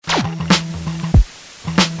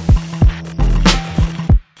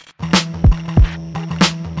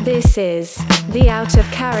This is the Out of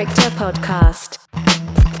Character podcast.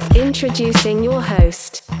 Introducing your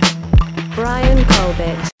host, Brian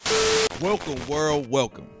Colbert. Welcome, world.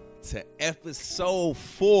 Welcome to episode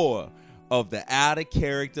 4 of the Out of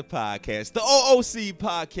Character podcast, the OOC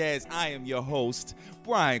podcast. I am your host,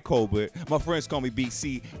 Brian Colbert. My friends call me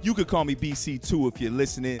BC. You could call me BC too if you're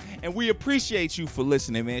listening. And we appreciate you for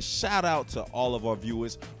listening, man. Shout out to all of our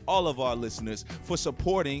viewers, all of our listeners for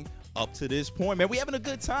supporting up to this point, man. We having a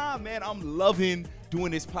good time, man. I'm loving doing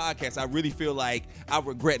this podcast. I really feel like I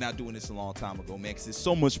regret not doing this a long time ago, man, because it's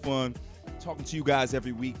so much fun talking to you guys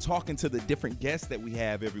every week, talking to the different guests that we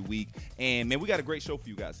have every week. And, man, we got a great show for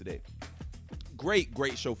you guys today. Great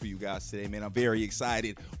show for you guys today, man. I'm very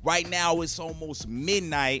excited. Right now, it's almost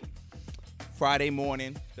midnight, Friday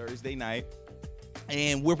morning, Thursday night.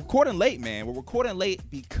 And we're recording late, man. We're recording late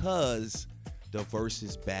because the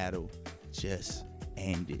Verzuz battle just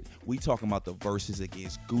ended. We talking about the Verzuz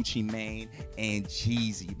against Gucci Mane and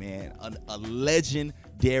Jeezy, man. A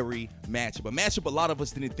legendary matchup. A matchup a lot of us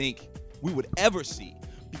didn't think we would ever see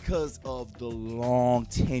because of the long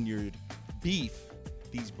tenured beef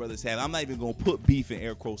these brothers have. I'm not even gonna put beef in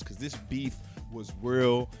air quotes because this beef was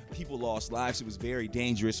real. People lost lives. It was very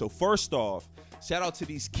dangerous. So first off, shout out to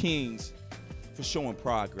these kings for showing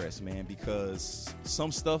progress, man, because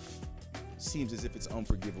some stuff seems as if it's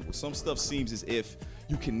unforgivable. Some stuff seems as if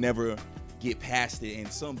you can never get past it,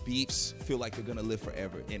 and some beefs feel like they're gonna live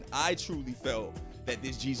forever. And I truly felt that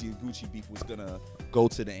this Jeezy and Gucci beef was gonna go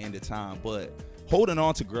to the end of time, but holding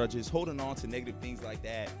on to grudges, holding on to negative things like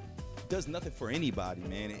that does nothing for anybody,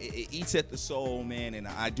 man. It eats at the soul, man, and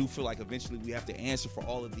I do feel like eventually we have to answer for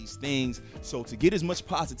all of these things. So to get as much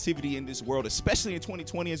positivity in this world, especially in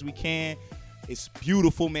 2020 as we can, it's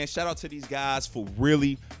beautiful, man. Shout out to these guys for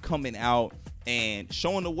really coming out and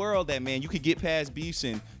showing the world that, man, you could get past beefs,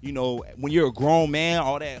 and, you know, when you're a grown man,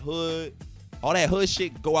 all that hood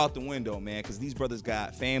shit go out the window, man, because these brothers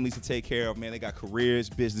got families to take care of, man. They got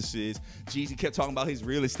careers, businesses. Jeezy kept talking about his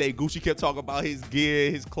real estate. Gucci kept talking about his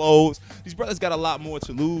gear, his clothes. These brothers got a lot more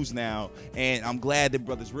to lose now, and I'm glad that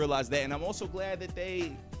brothers realized that, and I'm also glad that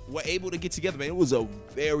they were able to get together, man. It was a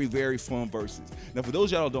very, very fun Verzuz. Now, for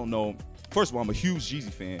those y'all who don't know, first of all, I'm a huge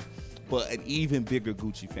Jeezy fan, but an even bigger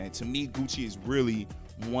Gucci fan. To me, Gucci is really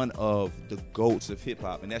one of the GOATs of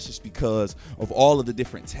hip-hop, and that's just because of all of the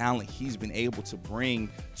different talent he's been able to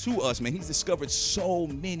bring to us, man. He's discovered so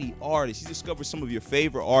many artists. He's discovered some of your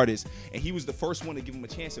favorite artists, and he was the first one to give them a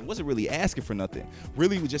chance and wasn't really asking for nothing.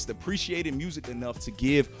 Really was just appreciating music enough to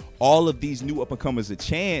give all of these new up-and-comers a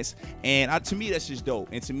chance, and to me, that's just dope.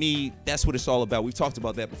 And to me, that's what it's all about. We've talked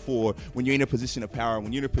about that before. When you're in a position of power,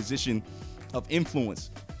 when you're in a position of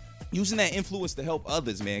influence, using that influence to help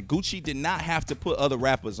others, man. Gucci did not have to put other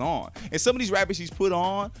rappers on. And some of these rappers he's put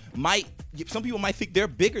on some people might think they're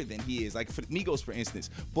bigger than he is, like for Migos, for instance.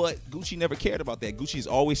 But Gucci never cared about that. Gucci's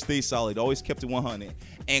always stayed solid, always kept it 100.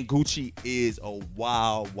 And Gucci is a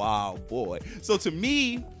wild, wild boy. So to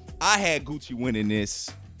me, I had Gucci winning this.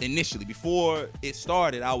 Initially, before it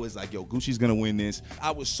started, I was like, yo, Gucci's gonna win this. I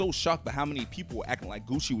was so shocked by how many people were acting like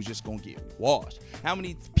Gucci was just gonna get washed. How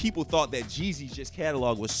many people thought that Jeezy's just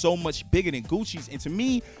catalog was so much bigger than Gucci's. And to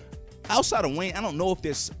me, outside of Wayne, I don't know if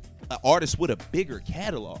there's an artist with a bigger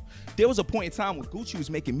catalog. There was a point in time when Gucci was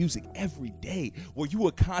making music every day, where you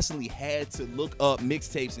would constantly had to look up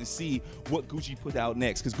mixtapes and see what Gucci put out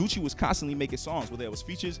next, because Gucci was constantly making songs, whether it was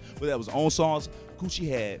features, whether it was own songs. Gucci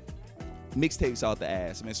had mixtapes out the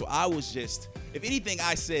ass, man. So I was just, if anything,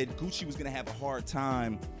 I said Gucci was gonna have a hard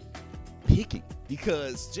time picking,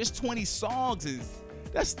 because just 20 songs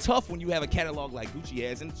that's tough when you have a catalog like Gucci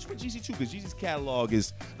has, and for Jeezy too, because Jeezy's catalog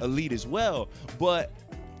is elite as well. But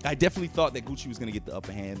I definitely thought that Gucci was gonna get the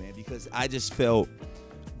upper hand, man, because I just felt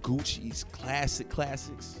Gucci's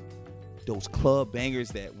classics, those club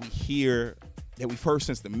bangers that we've heard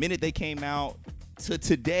since the minute they came out to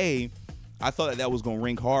today. I thought that was gonna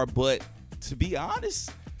ring hard, but to be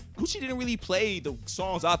honest, Gucci didn't really play the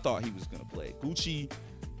songs I thought he was gonna play. Gucci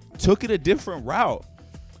took it a different route.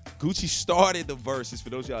 Gucci started the Verzuz. For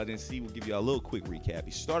those of y'all that didn't see, we'll give y'all a little quick recap.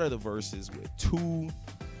 He started the Verzuz with 2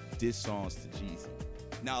 diss songs to Jeezy.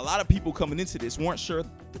 Now, a lot of people coming into this weren't sure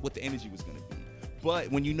what the energy was gonna be, but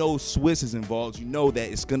when you know Swizz is involved, you know that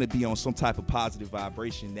it's gonna be on some type of positive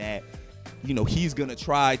vibration, that, you know, he's gonna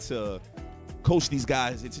try to coach these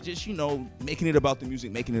guys into just, you know, making it about the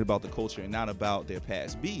music, making it about the culture, and not about their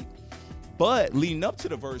past beef. But leading up to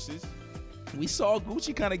the Verzuz, we saw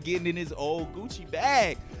Gucci kind of getting in his old Gucci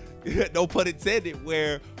bag, no pun intended,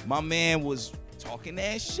 where my man was talking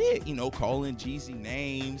that shit, you know, calling Jeezy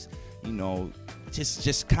names, you know,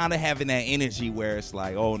 just kind of having that energy where it's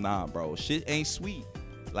like, oh nah, bro, shit ain't sweet.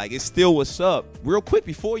 Like, it's still what's up. Real quick,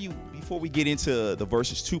 before we get into the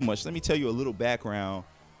verses too much, let me tell you a little background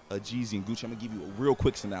of Jeezy and Gucci. I'm gonna give you a real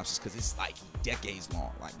quick synopsis because it's like decades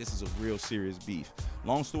long. Like, this is a real serious beef.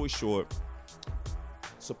 Long story short,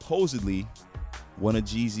 supposedly one of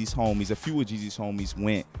Jeezy's homies, a few of Jeezy's homies,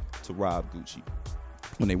 went to rob Gucci.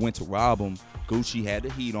 When they went to rob him, Gucci had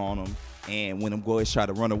the heat on him, and when them boys tried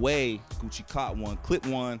to run away, Gucci caught one, clipped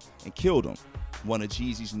one, and killed him. One of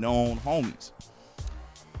Jeezy's known homies.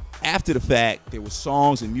 After the fact, there were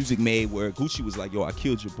songs and music made where Gucci was like, yo, I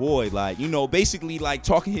killed your boy. Like, you know, basically like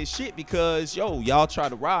talking his shit because, yo, y'all tried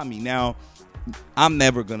to rob me. Now, I'm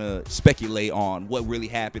never going to speculate on what really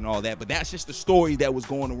happened and all that, but that's just the story that was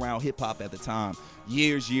going around hip-hop at the time,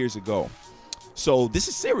 years ago. So this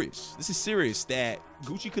is serious. This is serious that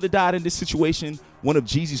Gucci could have died in this situation. One of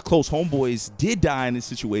Jeezy's close homeboys did die in this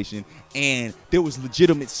situation, and there was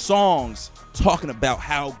legitimate songs talking about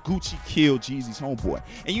how Gucci killed Jeezy's homeboy.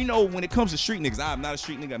 And you know, when it comes to street niggas, I'm not a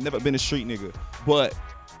street nigga. I've never been a street nigga. But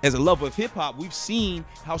as a lover of hip-hop, we've seen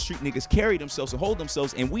how street niggas carry themselves and hold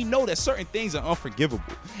themselves, and we know that certain things are unforgivable.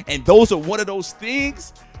 And those are one of those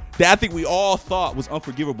things that I think we all thought was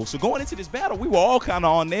unforgivable. So going into this battle, we were all kind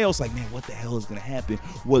of on nails like, man, what the hell is going to happen?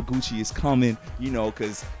 What Gucci is coming? You know,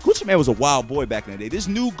 because Gucci Mane was a wild boy back in the day. This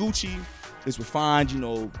new Gucci is refined, you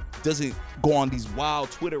know, doesn't go on these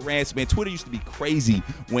wild Twitter rants. Man, Twitter used to be crazy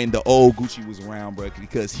when the old Gucci was around, bro,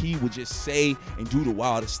 because he would just say and do the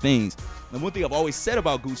wildest things. And one thing I've always said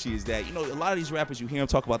about Gucci is that, you know, a lot of these rappers, you hear them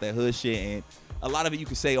talk about that hood shit, and a lot of it you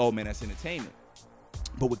can say, oh, man, that's entertainment.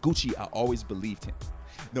 But with Gucci, I always believed him.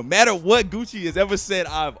 No matter what Gucci has ever said,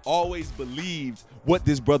 I've always believed what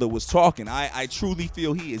this brother was talking. I truly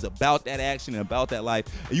feel he is about that action and about that life.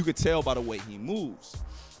 And you could tell by the way he moves.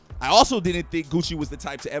 I also didn't think Gucci was the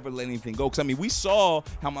type to ever let anything go. Because, I mean, we saw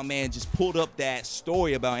how my man just pulled up that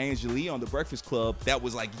story about Angela Yee on The Breakfast Club that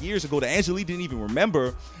was like years ago that Angela Yee didn't even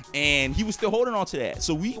remember. And he was still holding on to that.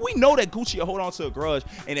 So we know that Gucci will hold on to a grudge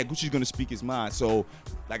and that Gucci's going to speak his mind. So,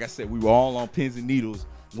 like I said, we were all on pins and needles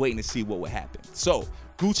waiting to see what would happen. So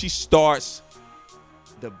Gucci starts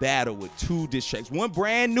the battle with two diss tracks. One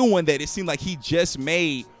brand new one that it seemed like he just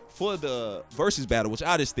made for the versus battle, which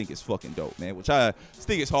I just think is fucking dope, man. Which I just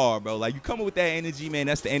think is hard, bro. Like, you coming with that energy, man,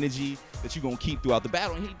 that's the energy that you're going to keep throughout the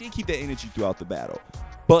battle. And he did keep that energy throughout the battle.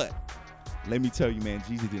 But let me tell you, man,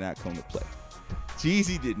 Jeezy did not come to play.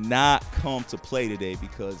 Jeezy did not come to play today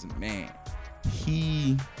because, man,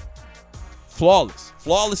 he flawless.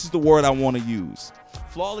 Flawless is the word I want to use.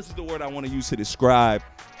 Flawless is the word I want to use to describe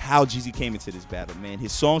how Jeezy came into this battle, man.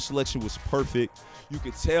 His song selection was perfect. You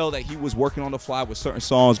could tell that he was working on the fly with certain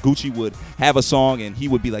songs. Gucci would have a song and he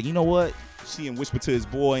would be like, you know what? See him whisper to his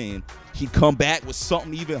boy and he'd come back with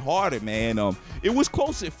something even harder, man. It was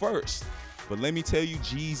close at first. But let me tell you,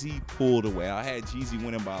 Jeezy pulled away. I had Jeezy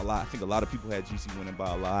winning by a lot. I think a lot of people had Jeezy winning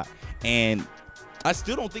by a lot. And I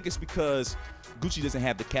still don't think it's because Gucci doesn't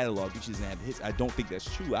have the catalog. Gucci doesn't have the hits. I don't think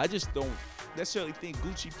that's true. I just don't necessarily think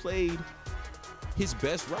Gucci played his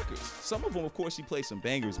best records. Some of them, of course, he played some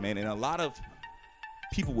bangers, man. And a lot of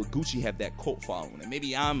people with Gucci have that cult following. And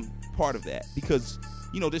maybe I'm part of that because,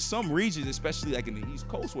 you know, there's some regions, especially like in the East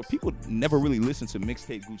Coast, where people never really listen to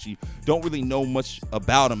mixtape Gucci, don't really know much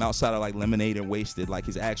about him outside of like Lemonade and Wasted, like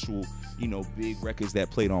his actual, you know, big records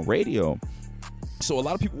that played on radio. So a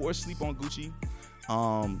lot of people were asleep on Gucci.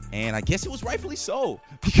 And I guess it was rightfully so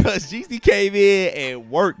because Jeezy came in and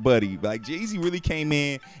worked, buddy. Like, Jeezy really came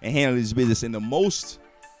in and handled his business. And the most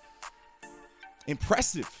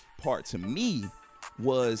impressive part to me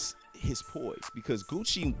was his poise, because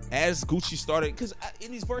Gucci, as Gucci started, because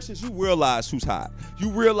in these verses, you realize who's hot. You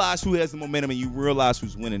realize who has the momentum and you realize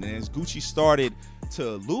who's winning. And as Gucci started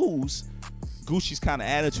to lose, Gucci's kind of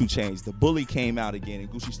attitude changed. The bully came out again and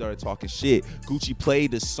Gucci started talking shit. Gucci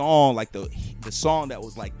played the song, like the song that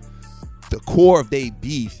was like the core of their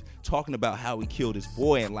beef, talking about how he killed his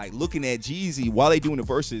boy and like looking at Jeezy while they doing the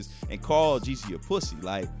verses and call Jeezy a pussy.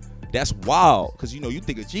 Like, that's wild, because, you know, you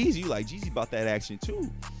think of Jeezy, you like Jeezy about that action too.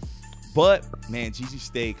 But, man, Jeezy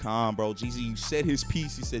stayed calm, bro. Jeezy said his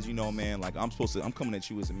piece. He said, you know, man, like, I'm coming at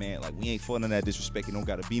you as a man. Like, we ain't full of that disrespect. You don't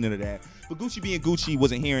got to be none of that. But Gucci being Gucci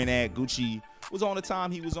wasn't hearing that. Gucci was on the time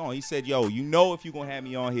he was on. He said, yo, you know, if you're going to have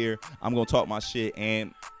me on here, I'm going to talk my shit.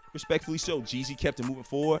 And respectfully so, Jeezy kept it moving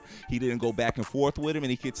forward. He didn't go back and forth with him,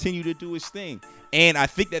 and he continued to do his thing. And I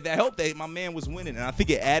think that helped that my man was winning. And I think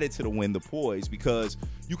it added to the win, the poise, because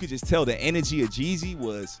you could just tell the energy of Jeezy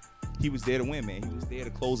was, he was there to win, man. He was there to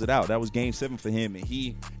close it out. That was game 7 for him,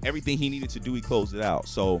 and everything he needed to do, he closed it out.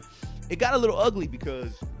 So it got a little ugly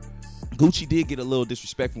because Gucci did get a little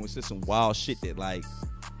disrespectful and said some wild shit that, like,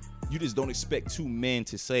 you just don't expect two men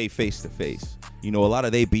to say face to face. You know, a lot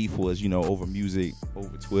of their beef was, you know, over music,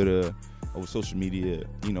 over Twitter, over social media.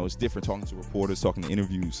 You know, it's different talking to reporters, talking to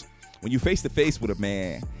interviews. When you face to face with a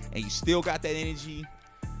man and you still got that energy,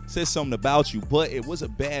 says something about you. But it was a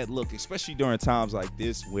bad look, especially during times like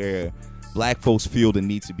this where black folks feel the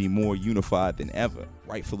need to be more unified than ever.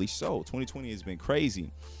 Rightfully so. 2020 has been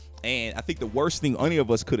crazy. And I think the worst thing any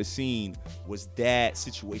of us could have seen was that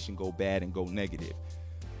situation go bad and go negative.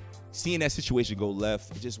 Seeing that situation go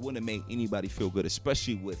left, it just wouldn't have made anybody feel good,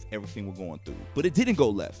 especially with everything we're going through. But it didn't go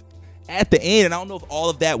left. At the end, and I don't know if all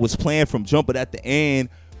of that was planned from jump, but at the end,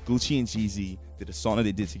 Gucci and Jeezy did a song that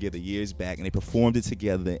they did together years back, and they performed it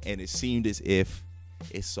together, and it seemed as if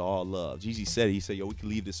it's all love. Jeezy said it. He said, yo, we can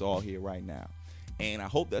leave this all here right now. And I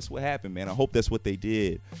hope that's what happened, man. I hope that's what they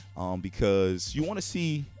did, because you want to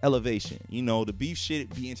see elevation. You know, the beef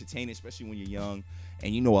shit be entertaining, especially when you're young.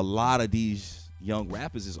 And, you know, a lot of these young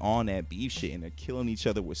rappers is on that beef shit, and they're killing each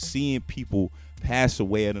other. We're seeing people pass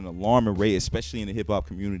away at an alarming rate, especially in the hip-hop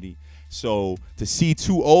community. So to see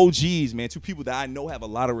two OGs, man, two people that I know have a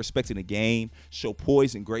lot of respect in the game, show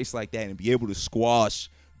poise and grace like that, and be able to squash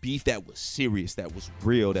beef that was serious, that was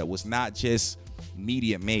real, that was not just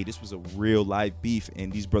media made. This was a real life beef,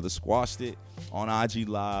 and these brothers squashed it on IG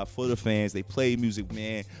Live for the fans. They played music,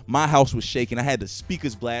 man. My house was shaking. I had the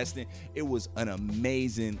speakers blasting. It was an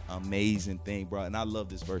amazing, amazing thing, bro. And I love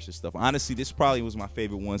this Versus stuff. Honestly, this probably was my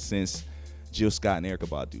favorite one since Jill Scott and Erykah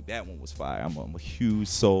Badu. That one was fire. I'm a huge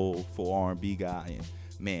soulful R&B guy, and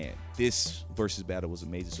man, this Versus battle was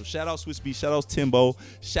amazing. So shout out Swizz Beatz, shout out Timbo,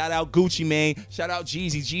 shout out Gucci, man, shout out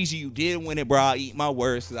Jeezy. Jeezy, you did win it, bro. I eat my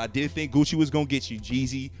words, because I did think Gucci was gonna get you.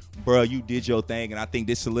 Jeezy, bro, you did your thing, and I think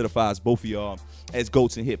this solidifies both of y'all as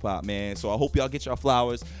GOATs in hip hop, man. So I hope y'all get y'all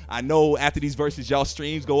flowers. I know after these Versus, y'all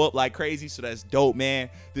streams go up like crazy, so that's dope, man.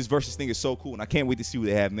 This Versus thing is so cool, and I can't wait to see what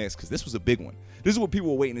they have next, because this was a big one. This is what people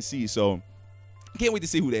were waiting to see, so can't wait to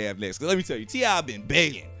see who they have next. Because let me tell you, T.I. been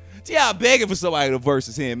begging. T.I. begging for somebody to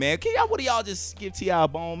versus him, man. Can y'all, what do y'all just give T.I. a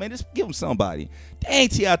bone, man? Just give him somebody. Dang,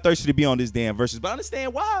 T.I. thirsty to be on this damn Versus. But I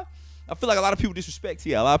understand why. I feel like a lot of people disrespect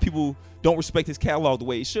T.I. A lot of people don't respect his catalog the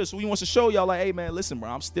way he should. So he wants to show y'all, like, hey, man, listen, bro,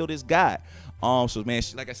 I'm still this guy. So, man,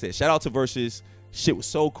 like I said, shout out to Versus. Shit was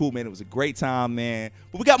so cool, man. It was a great time, man.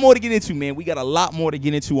 But we got more to get into, man. We got a lot more to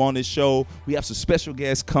get into on this show. We have some special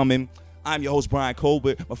guests coming. I'm your host, Brian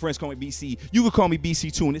Colbert. My friends call me BC. You can call me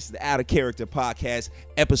BC too, and this is the Out of Character Podcast,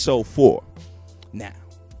 episode 4. Now,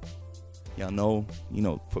 y'all know,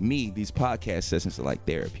 for me, these podcast sessions are like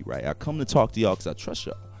therapy, right? I come to talk to y'all because I trust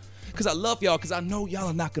y'all, because I love y'all, because I know y'all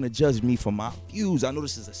are not going to judge me for my views. I know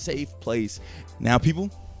this is a safe place. Now,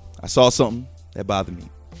 people, I saw something that bothered me.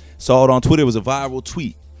 Saw it on Twitter. It was a viral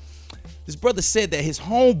tweet. This brother said that his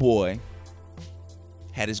homeboy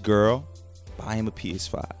had his girl buy him a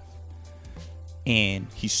PS5. And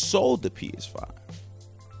he sold the PS5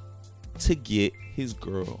 to get his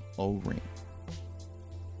girl a ring.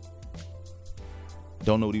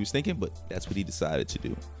 Don't know what he was thinking, but that's what he decided to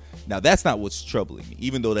do. Now, that's not what's troubling me,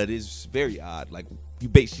 even though that is very odd. Like, you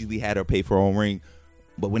basically had her pay for her own ring,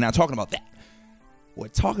 but we're not talking about that. We're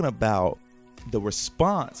talking about the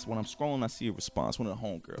response. When I'm scrolling, I see a response. One of the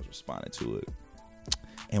homegirls responded to it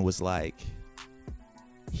and was like,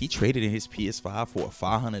 he traded in his PS5 for a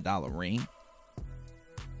 $500 ring.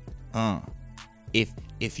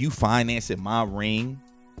 If you financing my ring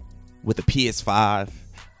with a PS5,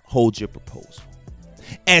 hold your proposal.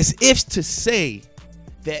 As if to say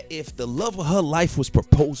that if the love of her life was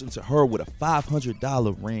proposing to her with a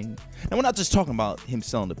 $500 ring, and we're not just talking about him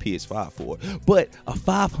selling the PS5 for it, but a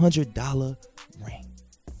 $500 ring,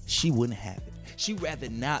 she wouldn't have it. She'd rather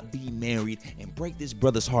not be married and break this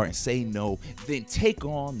brother's heart and say no than take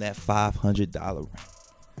on that $500 ring.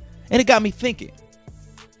 And it got me thinking,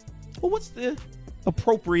 well, what's the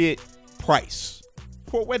appropriate price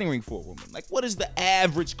for a wedding ring for a woman? Like, what is the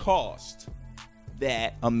average cost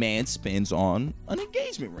that a man spends on an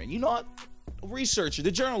engagement ring? You know, a researcher, the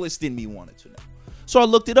journalist in me wanted to know. So I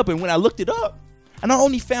looked it up, and when I looked it up, I not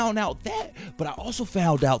only found out that, but I also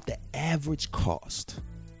found out the average cost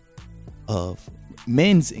of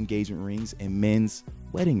men's engagement rings and men's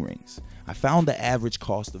wedding rings. I found the average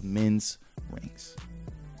cost of men's rings.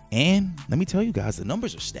 And let me tell you guys, the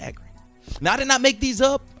numbers are staggering. Now, I did not make these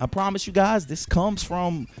up. I promise you guys, this comes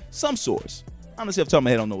from some source. Honestly, off the top of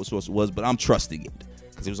my head, I don't know what source it was, but I'm trusting it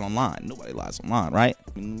because it was online. Nobody lies online, right?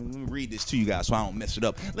 Let me read this to you guys so I don't mess it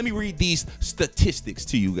up. Let me read these statistics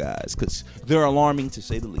to you guys because they're alarming to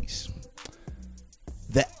say the least.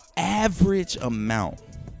 The average amount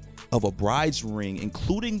of a bride's ring,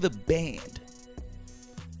 including the band,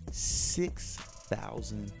 $6,000.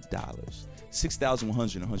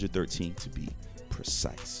 $6,113 to be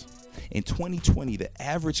precise. In 2020, the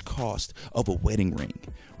average cost of a wedding ring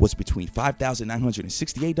was between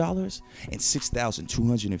 $5,968 and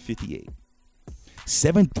 $6,258.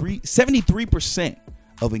 73%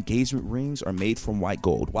 of engagement rings are made from white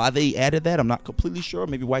gold. Why they added that, I'm not completely sure.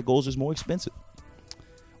 Maybe white gold is more expensive.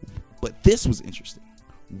 But this was interesting.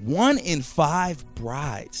 1 in 5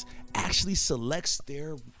 brides actually selects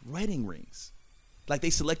their wedding rings. Like they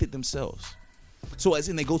selected themselves. So as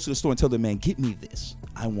in they go to the store and tell their man, get me this.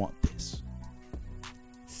 I want this.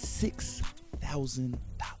 $6,000.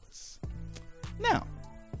 Now,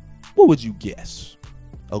 what would you guess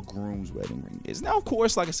a groom's wedding ring is? Now, of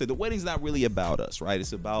course, like I said, the wedding's not really about us, right?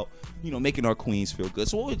 It's about, making our queens feel good.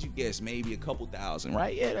 So what would you guess? Maybe a couple thousand,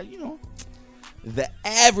 right? Yeah, The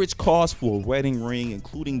average cost for a wedding ring,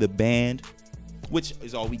 including the band, which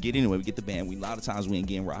is all we get anyway. We get the band. A lot of times we ain't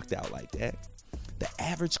getting rocked out like that. The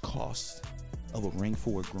average cost of a ring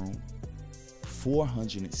for a groom,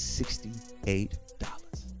 $468.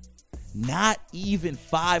 Not even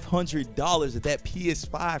 $500 that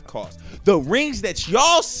PS5 cost. The rings that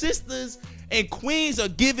y'all sisters and queens are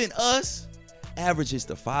giving us averages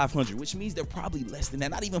to $500, which means they're probably less than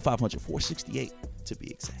that. Not even $500, $468 to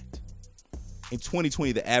be exact. In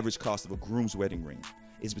 2020, the average cost of a groom's wedding ring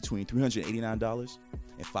is between $389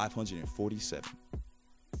 and $547.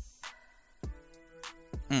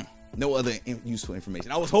 No other useful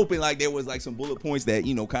information. I was hoping like there was like some bullet points that,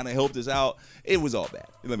 kind of helped us out. It was all bad.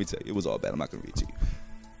 Let me tell you, it was all bad. I'm not going to read it to you.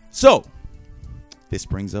 So, this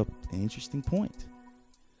brings up an interesting point.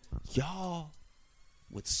 Y'all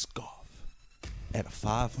would scoff at a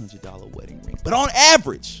 $500 wedding ring. But on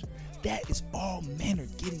average, that is all men are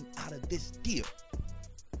getting out of this deal.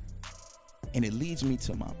 And it leads me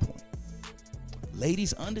to my point.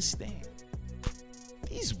 Ladies, understand,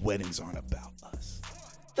 these weddings aren't about us.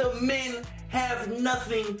 The men have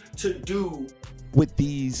nothing to do with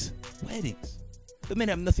these weddings. The men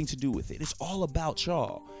have nothing to do with it. It's all about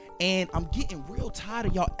y'all. And I'm getting real tired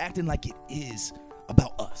of y'all acting like it is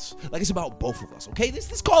about us. Like it's about both of us, okay?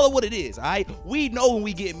 Let's call it what it is, all right? We know when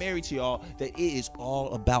we get married to y'all that it is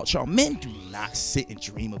all about y'all. Men do not sit and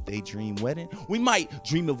dream of their dream wedding. We might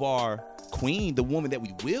dream of our queen, the woman that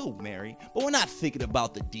we will marry, but we're not thinking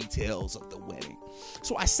about the details of the wedding.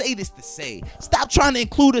 So I say this to say, stop trying to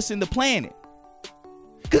include us in the planning.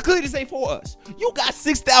 Because clearly this ain't for us. You got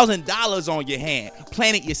 $6,000 on your hand.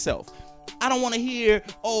 Plan it yourself. I don't want to hear,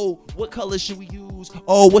 oh, what color should we use?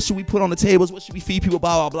 Oh, what should we put on the tables? What should we feed people?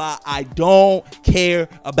 Blah, blah, blah. I don't care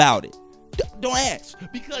about it. Don't ask.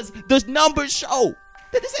 Because the numbers show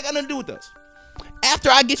that this ain't got nothing to do with us. After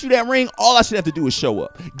I get you that ring, all I should have to do is show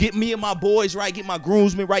up. Get me and my boys right. Get my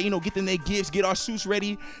groomsmen right. Get them their gifts. Get our suits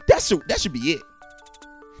ready. That should be it.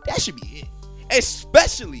 That should be it.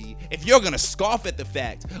 Especially if you're going to scoff at the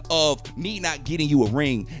fact of me not getting you a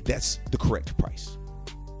ring that's the correct price.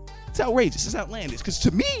 It's outrageous. It's outlandish. Because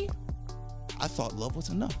to me, I thought love was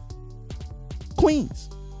enough. Queens,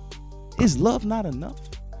 is love not enough?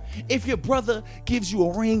 If your brother gives you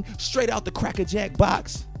a ring straight out the Cracker Jack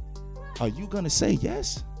box, are you going to say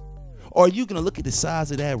yes? Or are you going to look at the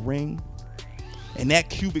size of that ring and that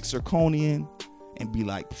cubic zirconian and be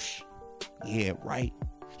like, yeah, right?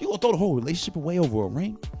 You going to throw the whole relationship away over a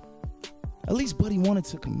ring? At least Buddy wanted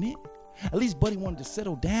to commit. At least Buddy wanted to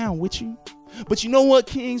settle down with you. But you know what,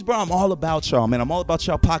 Kings, bro? I'm all about y'all, man. I'm all about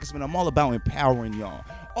y'all pockets, man. I'm all about empowering y'all.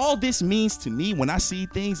 All this means to me when I see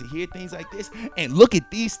things and hear things like this and look at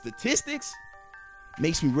these statistics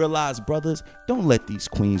makes me realize, brothers, don't let these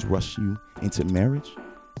queens rush you into marriage.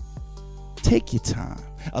 Take your time.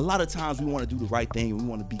 A lot of times we want to do the right thing and we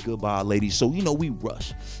want to be good by our ladies. So, we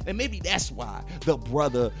rush. And maybe that's why the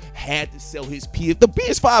brother had to sell his PS. The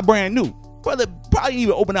PS5 brand new. Brother probably didn't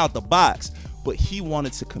even open out the box. But he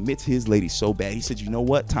wanted to commit to his lady so bad. He said, you know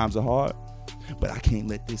what? Times are hard. But I can't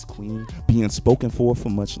let this queen be unspoken for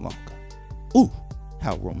much longer. Ooh,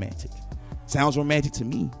 how romantic. Sounds romantic to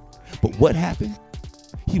me. But what happened?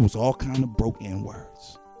 He was all kind of broke in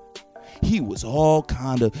words. He was all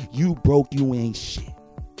kind of, you broke, you ain't shit.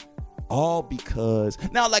 All because,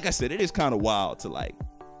 now like I said, it is kind of wild to like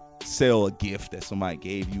sell a gift that somebody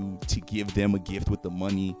gave you to give them a gift with the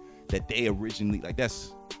money that they originally, like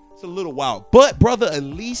it's a little wild. But brother, at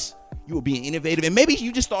least you were being innovative and maybe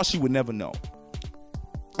you just thought she would never know.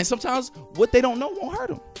 And sometimes what they don't know won't hurt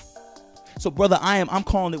them. So brother, I'm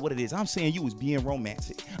calling it what it is. I'm saying you was being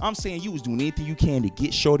romantic. I'm saying you was doing anything you can to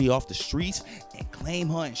get shorty off the streets and claim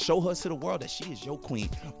her and show her to the world that she is your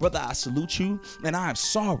queen. Brother, I salute you and I am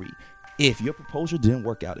sorry if your proposal didn't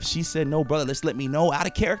work out. If she said no, brother, let me know. Out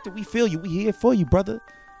of character, we feel you. We here for you, brother.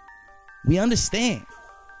 We understand.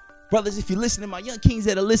 Brothers, if you're listening, my young kings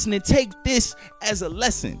that are listening, take this as a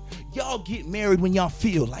lesson. Y'all get married when y'all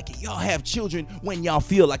feel like it. Y'all have children when y'all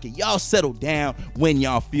feel like it. Y'all settle down when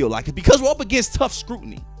y'all feel like it, because we're up against tough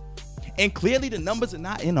scrutiny. And clearly the numbers are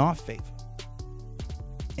not in our favor.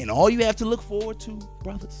 And all you have to look forward to,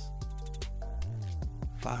 brothers,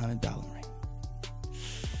 $500 ring.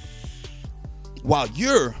 While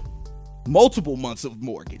your multiple months of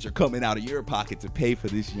mortgage are coming out of your pocket to pay for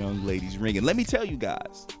this young lady's ring. And let me tell you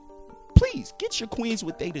guys, please get your queens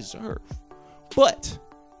what they deserve. But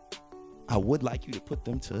I would like you to put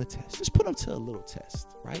them to a test. Just put them to a little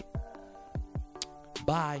test, right?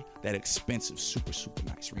 Buy that expensive, super, super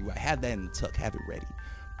nice ring. Have that in the tuck. Have it ready.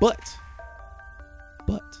 But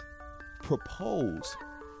propose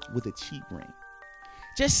with a cheap ring.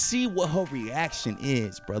 Just see what her reaction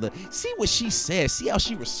is, brother. See what she says. See how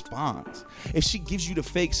she responds. If she gives you the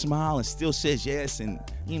fake smile and still says yes and,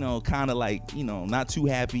 kind of like, not too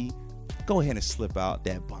happy, go ahead and slip out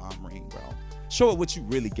that bomb ring, bro. Show her what you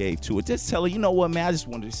really gave to it. Just tell her, you know what, man, I just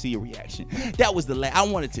wanted to see a reaction. That was I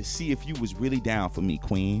wanted to see if you was really down for me,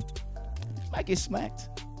 queen. You might get smacked.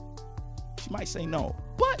 She might say no.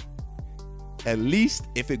 But at least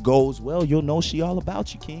if it goes well, you'll know she all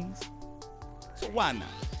about you, kings. So why not?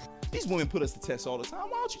 These women put us to test all the time.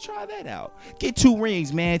 Why don't you try that out? Get 2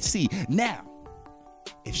 rings, man. See, now,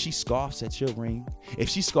 if she scoffs at your ring, if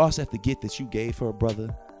she scoffs at the gift that you gave her,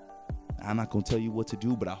 brother, I'm not going to tell you what to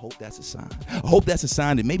do, but I hope that's a sign. I hope that's a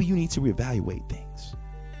sign that maybe you need to reevaluate things.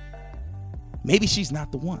 Maybe she's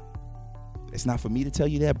not the one. It's not for me to tell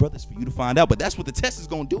you that, brother. It's for you to find out. But that's what the test is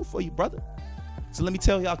going to do for you, brother. So let me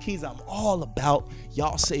tell y'all, kings, I'm all about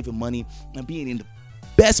y'all saving money and being in the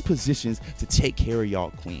best positions to take care of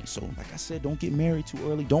y'all queens. So like I said, don't get married too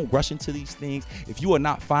early. Don't rush into these things if you are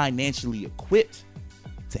not financially equipped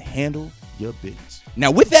to handle your business.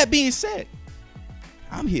 Now, with that being said,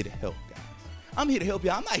 I'm here to help, guys. I'm here to help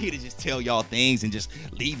y'all. I'm not here to just tell y'all things and just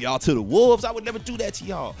leave y'all to the wolves. I would never do that to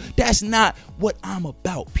y'all. That's not what I'm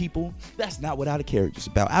about, people. That's not what Out of Character is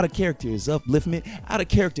about. Out of Character is upliftment. Out of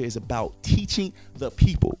Character is about teaching the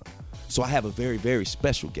people. So I have a very, very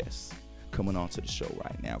special guest coming on to the show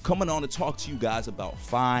right now, coming on to talk to you guys about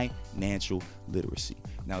financial literacy.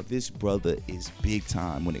 Now, this brother is big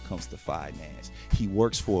time when it comes to finance. He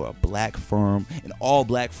works for a black firm, an all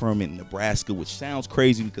black firm in Nebraska, which sounds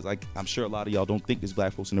crazy because I'm sure a lot of y'all don't think there's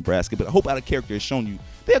black folks in Nebraska, but I hope Out of Character has shown you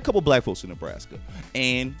there are a couple black folks in Nebraska.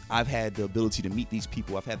 And I've had the ability to meet these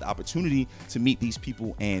people. I've had the opportunity to meet these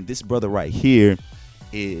people. And this brother right here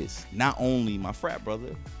is not only my frat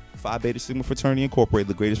brother, Phi Beta Sigma Fraternity Incorporated,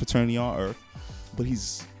 the greatest fraternity on earth, but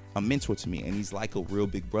he's a mentor to me, and he's like a real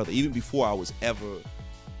big brother. Even before I was ever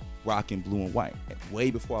rocking blue and white,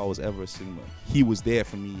 way before I was ever a Sigma, he was there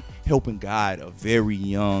for me, helping guide a very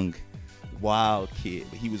young, wild kid.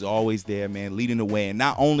 But he was always there, man, leading the way, and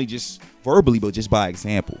not only just verbally, but just by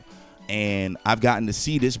example. And I've gotten to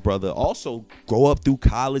see this brother also grow up through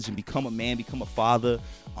college and become a man, become a father,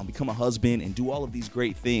 become a husband, and do all of these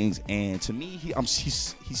great things. And to me,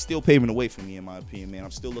 he's still paving the way for me, in my opinion, man. I'm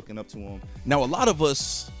still looking up to him. Now, a lot of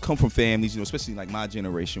us come from families, especially like my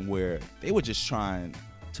generation, where they were just trying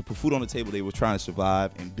to put food on the table. They were trying to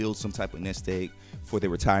survive and build some type of nest egg for their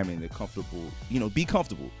retirement. And they're comfortable, be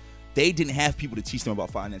comfortable. They didn't have people to teach them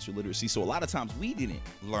about financial literacy. So a lot of times we didn't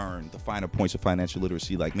learn the finer points of financial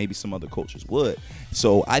literacy like maybe some other cultures would.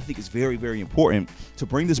 So I think it's very, very important to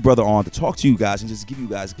bring this brother on to talk to you guys and just give you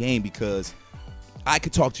guys game, because I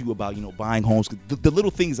could talk to you about, buying homes, the little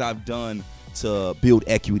things I've done to build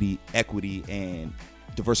equity and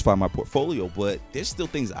diversify my portfolio, but there's still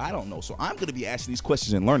things I don't know. So I'm going to be asking these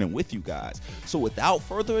questions and learning with you guys. So without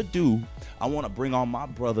further ado, I want to bring on my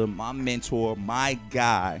brother, my mentor, my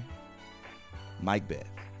guy, Mike Bev.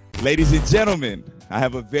 Ladies and gentlemen, I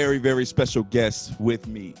have a very, very special guest with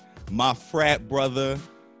me. My frat brother,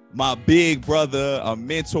 my big brother, a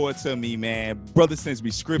mentor to me, man. Brother sends me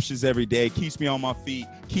scriptures every day, keeps me on my feet,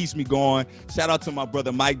 keeps me going. Shout out to my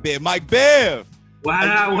brother, Mike Bev. Mike Bev!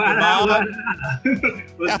 Wow.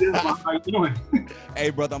 What's good? How you doing?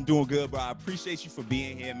 Hey, brother, I'm doing good, bro. I appreciate you for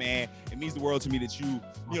being here, man. It means the world to me that you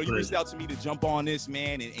reached out to me to jump on this,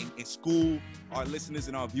 man, and school our listeners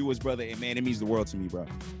and our viewers, brother. And man, it means the world to me, bro.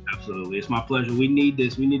 Absolutely. It's my pleasure. We need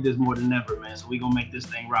this. We need this more than ever, man. So we're going to make this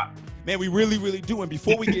thing rock. Man, we really, really do. And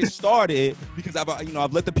before we get started, because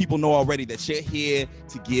I've let the people know already that you're here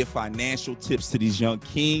to give financial tips to these young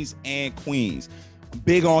kings and queens. I'm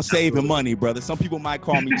big on saving money, brother. Some people might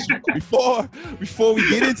call me cheap. Before we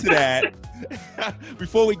get into that,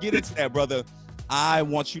 brother, I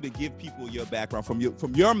want you to give people your background from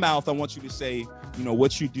your mouth. I want you to say,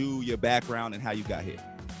 what you do, your background, and how you got here.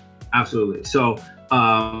 Absolutely. So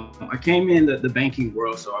I came in the banking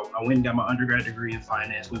world. So I went and got my undergrad degree in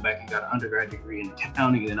finance, went back and got an undergrad degree in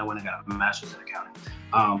accounting, and then I went and got a master's in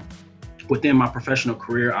accounting. Within my professional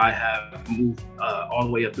career, I have moved all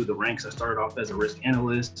the way up through the ranks. I started off as a risk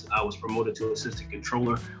analyst. I was promoted to assistant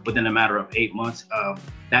controller within a matter of 8 months.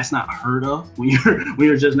 That's not heard of when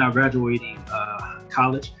you're just now graduating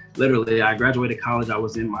college. Literally, I graduated college. I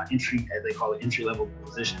was in my entry level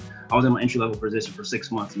position. I was in my entry level position for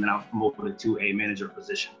 6 months, and then I was promoted to a manager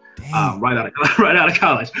position right out of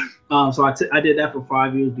college. So I did that for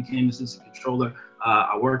 5 years, became assistant controller.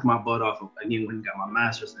 I worked my butt off, again, when I got my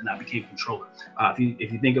master's, and I became controller.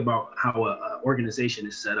 If you think about how an organization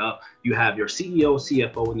is set up, you have your CEO,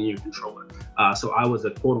 CFO, and then your controller. So I was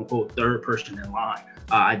a quote unquote third person in line.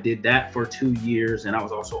 I did that for 2 years, and I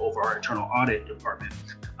was also over our internal audit department.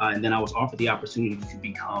 And then I was offered the opportunity to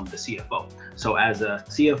become the CFO. So as a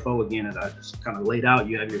CFO, again, as I just kind of laid out,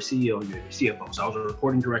 you have your CEO and you have your CFO. So I was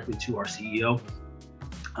reporting directly to our CEO.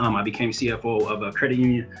 I became CFO of a credit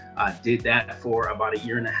union. I did that for about 1.5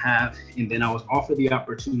 years. And then I was offered the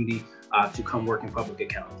opportunity to come work in public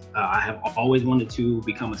accounting. I have always wanted to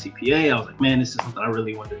become a CPA. I was like, man, this is something I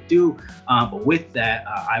really wanted to do. But with that,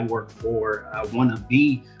 I work for one of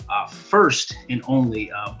the first and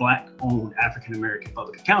only Black-owned African-American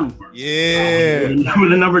public accounting firms. Yeah.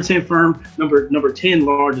 The number 10 firm, number 10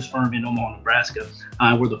 largest firm in Omaha, Nebraska.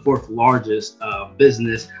 We're the 4th largest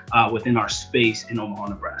business within our space in Omaha,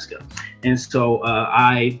 Nebraska. And so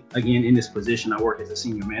I, again, in this position, I work as a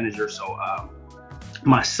senior manager. So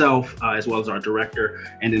myself, as well as our director,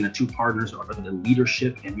 and then the 2 partners are the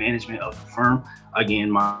leadership and management of the firm. Again,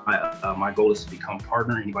 my goal is to become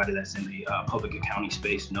partner. Anybody that's in the public accounting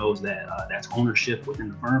space knows that that's ownership within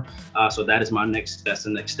the firm. So that's the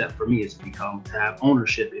next step for me, is to have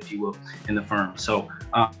ownership, if you will, in the firm. So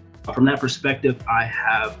from that perspective, I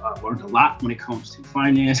have learned a lot when it comes to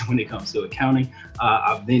finance, when it comes to accounting.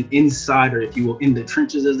 I've been insider, if you will, in the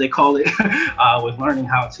trenches, as they call it, with learning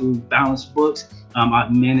how to balance books.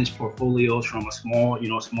 I've managed portfolios from a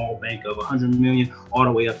small bank of 100 million all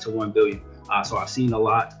the way up to 1 billion. So I've seen a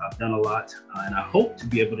lot, I've done a lot, and I hope to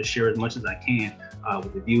be able to share as much as I can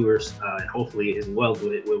with the viewers, and hopefully as well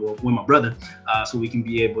with my brother, so we can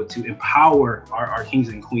be able to empower our kings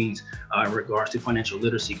and queens in regards to financial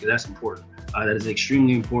literacy, because that's important. That is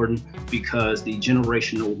extremely important, because the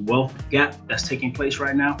generational wealth gap that's taking place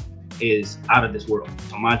right now is out of this world.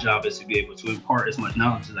 So my job is to be able to impart as much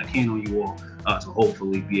knowledge as I can on you all, to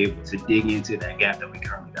hopefully be able to dig into that gap that we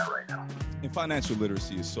currently got right now. And financial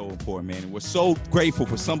literacy is so important, man. And we're so grateful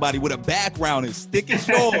for somebody with a background as thick as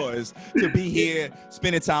yours to be here,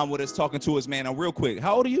 spending time with us, talking to us, man. Now, real quick,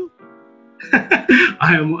 how old are you?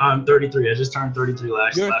 I'm 33. I just turned 33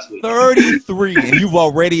 last week. 33, and you've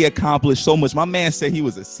already accomplished so much. My man said he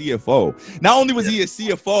was a CFO. Not only was he a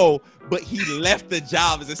CFO, but he left the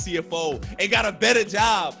job as a CFO and got a better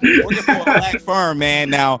job working for a Black firm, man.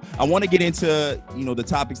 Now, I want to get into, the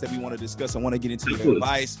topics that we want to discuss. I want to get into your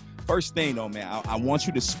advice. First thing, though, man, I want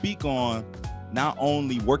you to speak on not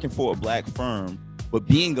only working for a Black firm, but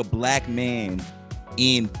being a Black man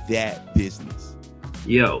in that business.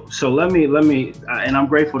 Yo, so let me, and I'm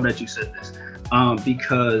grateful that you said this,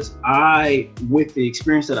 because with the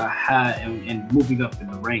experience that I had in moving up in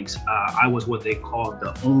the ranks, I was what they called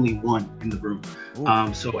the only one in the room.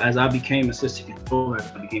 So as I became assistant controller,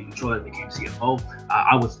 as I became controller, I became CFO,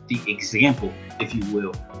 I was the example, if you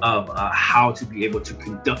will, of how to be able to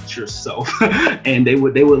conduct yourself. And they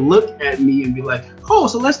would look at me and be like, oh,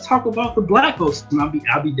 so let's talk about the Black folks. And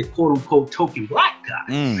I'll be the quote unquote token Black guy.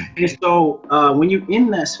 And so when you're in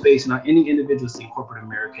that space, now any individuals in corporate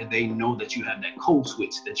America, they know that you have that code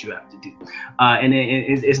switch that you have to do. And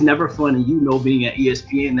it's never fun. And being at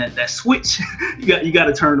ESPN, that switch, you got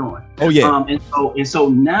to turn on. Oh yeah. And so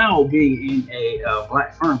now being in a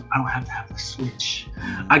Black firm, I don't have to have the switch.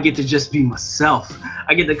 I get to just be myself.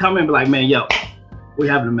 I get to come in and be like, man, yo, we're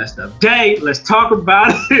having a messed up day. Let's talk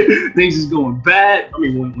about it. Things is going bad. I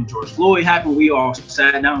mean, when George Floyd happened, we all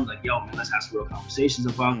sat down and was like, yo, man, let's have some real conversations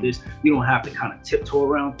about this. You don't have to kind of tiptoe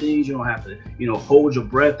around things. You don't have to, hold your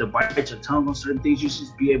breath or bite your tongue on certain things. You should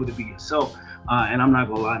just be able to be yourself. And I'm not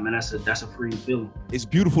gonna lie, man, that's a freeing feeling. It's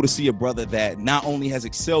beautiful to see a brother that not only has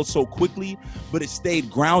excelled so quickly, but it stayed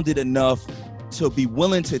grounded enough to be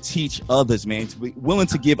willing to teach others, man, to be willing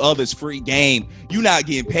to give others free game. You're not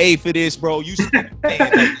getting paid for this, bro. You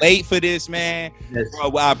staying late for this, man. Yes.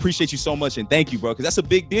 Bro, well, I appreciate you so much, and thank you, bro, because that's a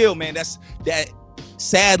big deal, man. That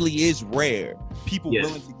sadly is rare. People Yes.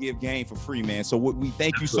 willing to give game for free, man. So we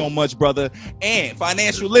thank you so much, brother. And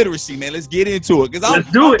financial literacy, man. Let's get into it. Because I'm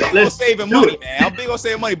big on saving money, man. I'm big on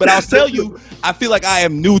saving money. But I'll tell you, I feel like I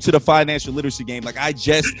am new to the financial literacy game. Like, I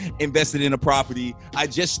just invested in a property. I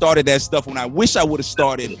just started that stuff when I wish I would have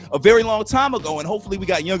started a very long time ago. And hopefully we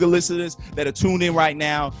got younger listeners that are tuned in right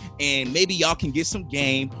now. And maybe y'all can get some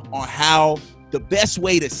game on how the best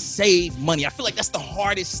way to save money. I feel like that's the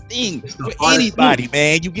hardest thing for anybody,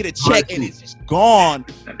 man. You get a check and it's just gone.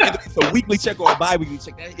 Whether it's a weekly check or a bi-weekly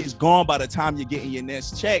check, that is gone by the time you're getting your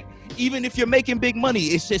next check. Even if you're making big money,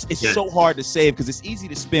 it's so hard to save because it's easy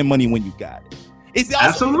to spend money when you got it. It's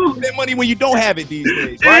also easy to spend money when you don't have it these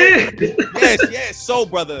days, right? Yes. So,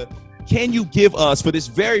 brother, can you give us, for this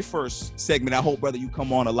very first segment, I hope, brother, you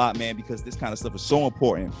come on a lot, man, because this kind of stuff is so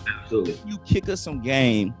important. Absolutely. Can you kick us some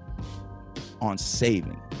game on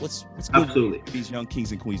saving? What's good for these young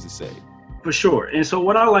kings and queens to save? For sure. And so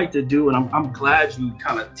what I like to do, and I'm glad you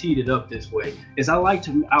kind of teed it up this way, is I like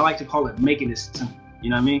to call it making it simple.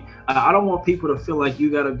 You know what I mean? I don't want people to feel like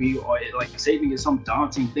you gotta be, or like saving is some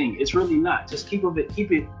daunting thing. It's really not. Just keep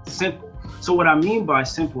it simple. So what I mean by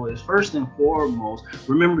simple is, first and foremost,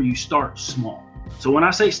 remember you start small. So when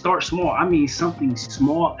I say start small, I mean something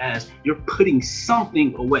small as you're putting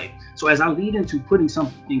something away. So as I lead into putting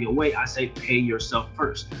something away, I say pay yourself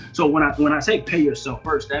first. So when I say pay yourself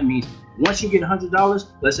first, that means once you get $100,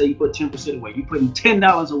 let's say you put 10% away, you're putting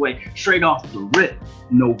 $10 away straight off the rip.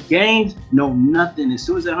 No games, no nothing. As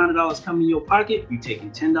soon as that $100 come in your pocket, you're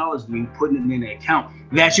taking $10 and you're putting it in an account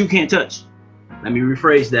that you can't touch. Let me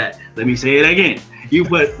rephrase that. Let me say it again. You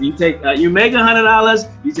make $100,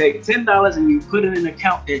 you take $10 and you put it in an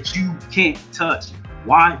account that you can't touch.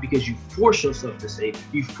 Why? Because you force yourself to save.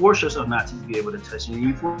 You force yourself not to be able to touch it. And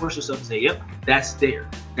you force yourself to say, yep, that's there.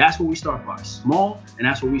 That's what we start by, small, and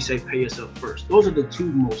that's what we say, pay yourself first. Those are the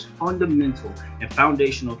two most fundamental and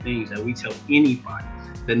foundational things that we tell anybody.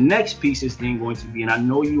 The next piece is then going to be, and I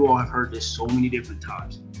know you all have heard this so many different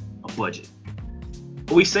times, a budget.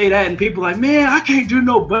 We say that and people are like, man, I can't do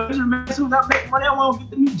no budget, man. As soon as I make money, I want to get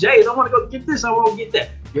the new J's. I want to go get this. I want to get that.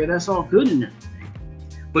 Yeah, that's all good in there.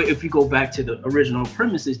 But if you go back to the original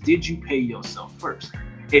premises, did you pay yourself first?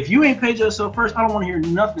 If you ain't paid yourself first, I don't want to hear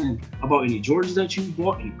nothing about any Jordans that you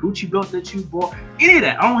bought, any Gucci belt that you bought, any of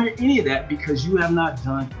that. I don't want to hear any of that because you have not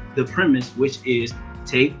done the premise, which is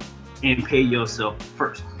take and pay yourself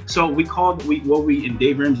first. So and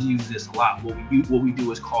Dave Ramsey uses this a lot. What we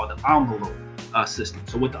do is called the envelope system.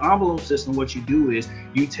 So with the envelope system, what you do is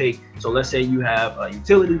you take, so let's say you have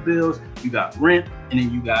utility bills, you got rent, and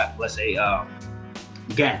then you got, let's say,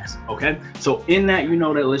 gas. Okay, so in that, you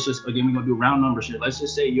know that, let's just, again, we're gonna do round numbers here. Let's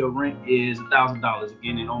just say your rent is $1,000.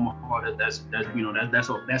 Again, in Omaha,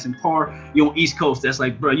 that's in par. You're on East Coast, that's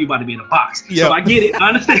like, bro, you about to be in a box. Yep. So I get it. I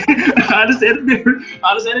understand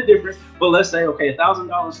the difference. But let's say, okay,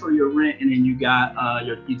 $1,000 for your rent, and then you got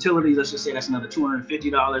your utilities. Let's just say that's another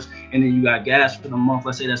 $250, and then you got gas for the month.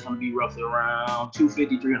 Let's say that's going to be roughly around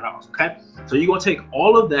 $250, $300. Okay, so you're gonna take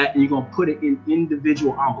all of that and you're gonna put it in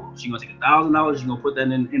individual envelopes. You're gonna take $1,000. You're gonna put that in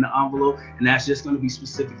the envelope, and that's just going to be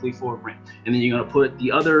specifically for rent. And then you're going to put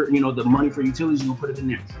the other, the money for utilities, you're going to put it in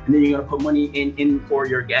there. And then you're going to put money in for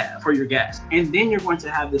your gas. And then you're going to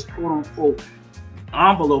have this quote unquote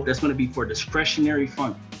envelope that's going to be for discretionary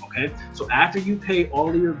funding. Okay, so after you pay all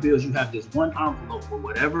of your bills, you have this one envelope for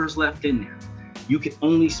whatever is left in there. You can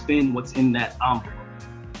only spend what's in that envelope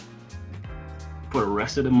for the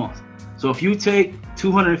rest of the month. So if you take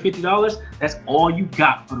 $250, that's all you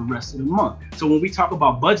got for the rest of the month. So when we talk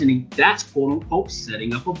about budgeting, that's quote unquote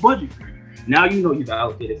setting up a budget for you. Now you know you've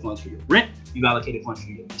allocated funds for your rent, you've allocated funds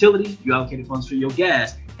for your utilities, you allocated funds for your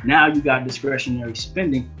gas. Now you got discretionary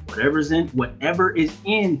spending. Whatever is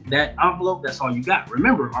in that envelope, that's all you got.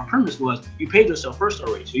 Remember, our premise was you paid yourself first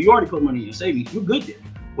already. So you already put money in your savings, you're good there.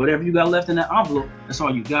 Whatever you got left in that envelope, that's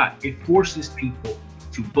all you got. It forces people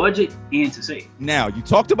to budget and to save. Now, you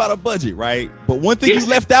talked about a budget, right? But one thing you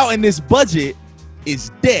left out in this budget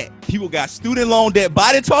is debt. People got student loan debt.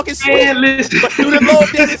 Biden talking sweet, but student loan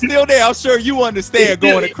debt is still there. I'm sure you understand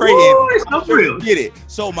going to Creighton. I'm sure you get it.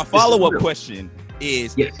 So my follow-up question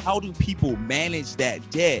is, how do people manage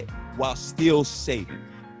that debt while still saving?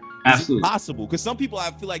 Absolutely. Is it possible? Because some people,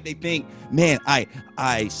 I feel like they think, man,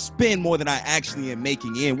 I spend more than I actually am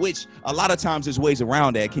making in, which a lot of times there's ways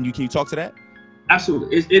around that. Can you talk to that?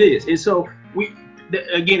 Absolutely, it is. And so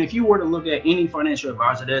again, if you were to look at any financial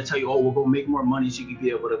advisor, they'll tell you, oh, we'll go make more money so you can be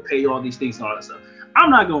able to pay all these things and all that stuff. I'm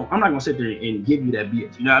not gonna sit there and give you that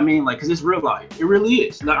BS. You know what I mean? Like, cause it's real out here. It really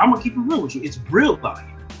is. Like, I'm gonna keep it real with you. It's real out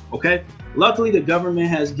here. Okay. Luckily, the government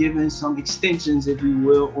has given some extensions, if you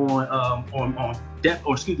will, on debt,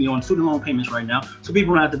 or excuse me, on student loan payments right now. So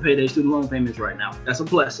people don't have to pay their student loan payments right now. That's a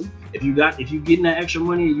blessing. If you getting that extra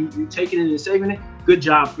money, you taking it and saving it, good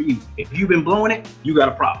job for you. If you've been blowing it, you got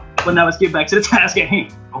a problem. But now let's get back to the task at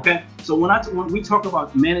hand. Okay. So when we talk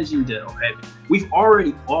about managing debt, okay, we've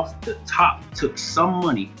already off the top took some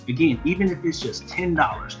money. Again, even if it's just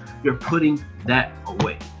 $10, you're putting that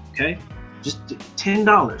away. Okay. Just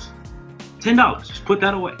 $10. Just put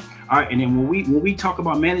that away. All right. And then when we talk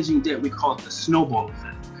about managing debt, we call it the snowball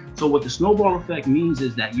effect. So what the snowball effect means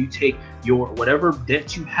is that you take your whatever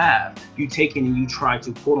debt you have, you take it and you try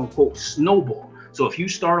to quote unquote snowball. So if you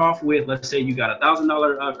start off with, let's say you got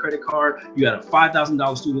 $1,000 credit card, you got a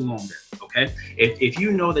 $5,000 student loan debt. Okay. If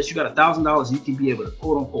you know that you got $1,000, you can be able to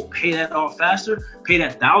quote unquote pay that off faster, pay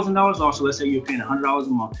that $1,000 off. So let's say you're paying $100 a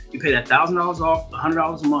month, you pay that $1,000 off,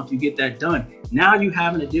 $100 a month, you get that done. Now you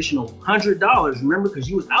have an additional $100, remember, because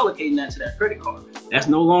you was allocating that to that credit card. That's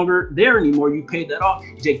no longer there anymore. You paid that off.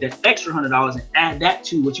 You take that extra $100 and add that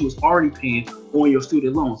to what you was already paying on your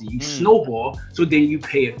student loans, and you snowball, so then you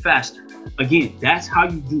pay it faster. Again, that's how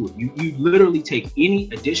you do it. You literally take any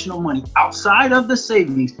additional money outside of the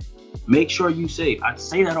savings. Make sure you save. I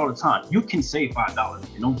say that all the time. You can save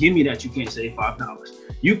 $5. And don't give me that you can't save $5.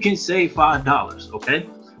 You can save $5, okay?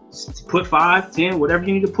 Put 5, 10, whatever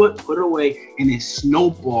you need to put it away, and then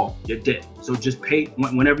snowball your debt. So just pay,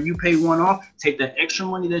 whenever you pay one off, take that extra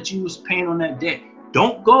money that you was paying on that debt.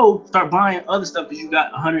 Don't go start buying other stuff because you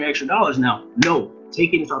got $100 extra now. No,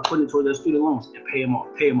 take it and start putting it towards those student loans and pay them off.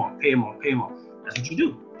 That's what you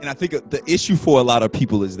do. And I think the issue for a lot of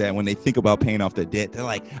people is that when they think about paying off their debt, they're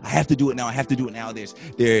like, I have to do it now.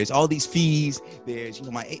 There's all these fees. There's,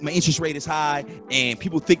 my interest rate is high, and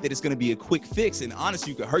people think that it's going to be a quick fix. And honestly,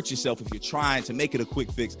 you could hurt yourself if you're trying to make it a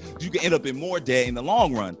quick fix. You can end up in more debt in the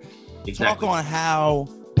long run. Exactly. Talk on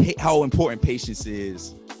how important patience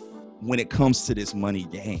is when it comes to this money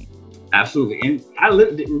game. Absolutely. And I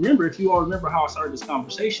remember, if you all remember how I started this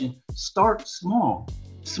conversation, start small.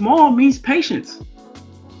 Small means patience.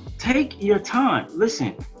 Take your time.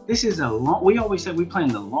 Listen, this is we always say we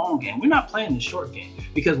playing the long game. We're not playing the short game,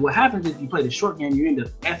 because what happens if you play the short game, you end up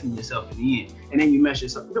effing yourself in the end, and then you mess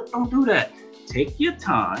yourself. Don't do that. Take your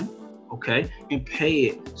time, okay, and pay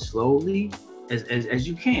it slowly as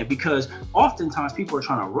you can, because oftentimes people are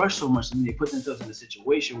trying to rush so much and they put themselves in a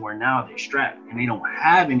situation where now they're strapped and they don't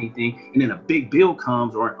have anything, and then a big bill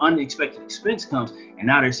comes or an unexpected expense comes, and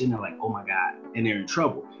now they're sitting there like, oh my God, and they're in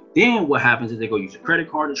trouble. Then what happens is they go use a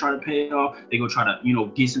credit card to try to pay it off. They go try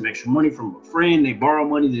to, get some extra money from a friend. They borrow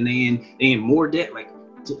money, then they in more debt. Like,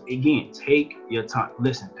 again, take your time.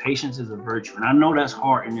 Listen, patience is a virtue. And I know that's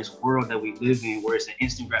hard in this world that we live in, where it's an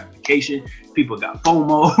instant gratification. People got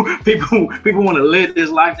FOMO. people want to live this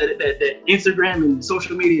life that Instagram and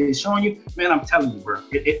social media is showing you. Man, I'm telling you, bro,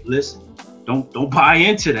 listen, don't buy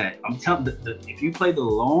into that. I'm telling you, if you play the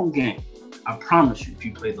long game, I promise you, if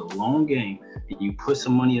you play the long game and you put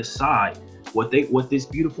some money aside, what this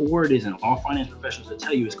beautiful word is, and all finance professionals will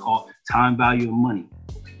tell you, is called time value of money.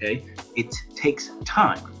 Okay, it takes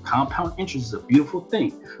time. Compound interest is a beautiful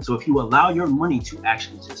thing. So if you allow your money to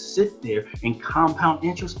actually just sit there and compound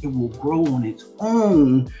interest, it will grow on its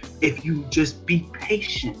own if you just be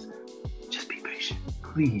patient. Just be patient,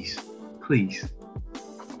 please.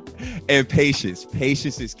 And patience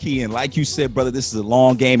is key. And like you said, brother, this is a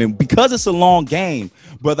long game. And because it's a long game,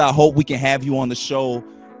 brother, I hope we can have you on the show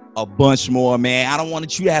a bunch more, man. I don't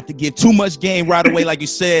want you to have to give too much game right away. Like you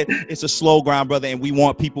said, it's a slow grind, brother. And we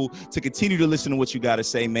want people to continue to listen to what you got to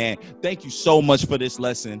say, man. Thank you so much for this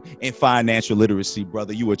lesson in financial literacy,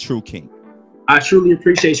 brother. You a true king. I truly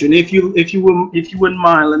appreciate you. And if you wouldn't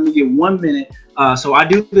mind, let me get 1 minute. So I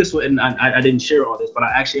do this, and I didn't share all this, but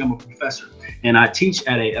I actually am a professor, and I teach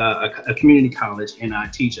at a community college, and I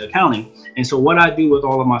teach accounting. And so what I do with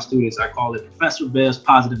all of my students, I call it Professor Bev's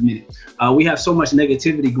Positive Minute. We have so much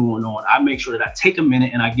negativity going on. I make sure that I take a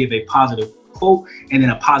minute and I give a positive quote and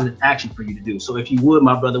then a positive action for you to do. So if you would,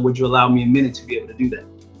 my brother, would you allow me a minute to be able to do that?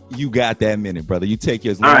 You got that minute, brother. You take it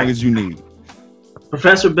as long as you need.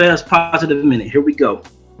 Professor Bev's Positive Minute. Here we go.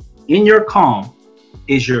 In your calm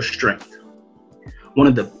is your strength. One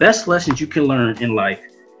of the best lessons you can learn in life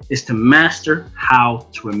is to master how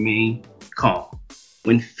to remain calm.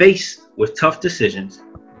 When faced with tough decisions,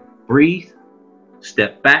 breathe,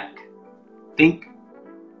 step back, think,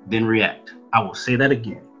 then react. I will say that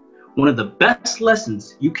again. One of the best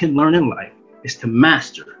lessons you can learn in life is to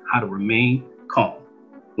master how to remain calm.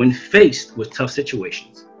 When faced with tough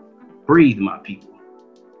situations, breathe, my people.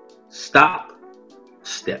 Stop,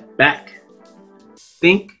 step back,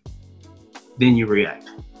 think, then you react.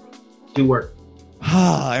 Do work.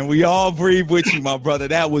 And we all breathe with you, my brother.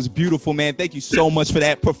 That was beautiful, man. Thank you so much for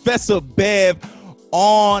that. Professor Bev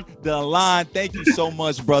on the line. Thank you so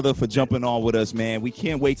much, brother, for jumping on with us, man. We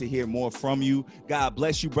can't wait to hear more from you. God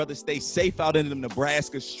bless you, brother. Stay safe out in the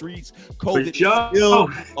Nebraska streets. COVID is still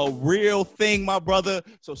a real thing, my brother.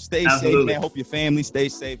 So stay safe, man. Hope your family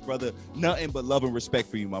stays safe, brother. Nothing but love and respect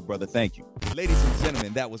for you, my brother. Thank you. Ladies and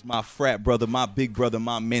gentlemen, that was my frat brother, my big brother,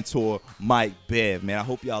 my mentor, Mike Bev, man. I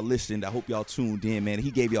hope y'all listened. I hope y'all tuned in, man. He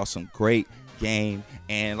gave y'all some great game.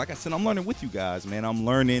 And like I said, I'm learning with you guys, man. I'm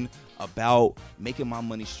learning about making my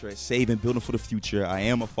money stretch, saving, building for the future. I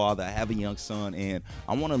am a father. I have a young son, and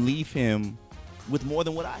I want to leave him with more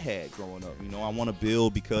than what I had growing up. You know, I want to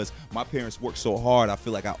build because my parents worked so hard. I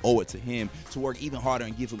feel like I owe it to him to work even harder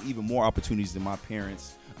and give him even more opportunities than my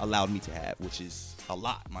parents allowed me to have, which is a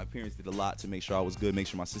lot. My parents did a lot to make sure I was good, make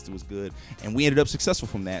sure my sister was good, and we ended up successful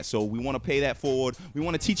from that. So we want to pay that forward. We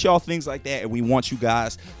want to teach y'all things like that, and we want you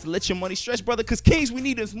guys to let your money stretch, brother, because Kings, we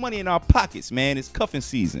need this money in our pockets, man. It's cuffing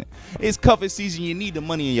season. It's cuffing season. You need the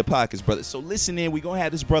money in your pockets, brother. So listen in. We're going to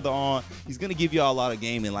have this brother on. He's going to give y'all a lot of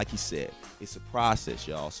game, and like he said, it's a process,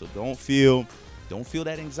 y'all. So don't feel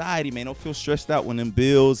that anxiety, man. Don't feel stressed out when them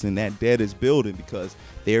bills and that debt is building, because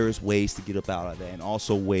there is ways to get up out of that, and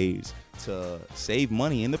also ways to save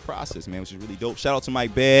money in the process, man, which is really dope. Shout out to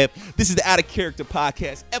Mike Bev. This is the Out of Character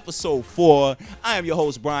Podcast, episode 4. I am your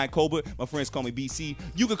host, Brian Colbert. My friends call me BC.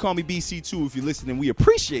 You can call me BC too if you're listening. We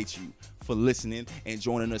appreciate you for listening and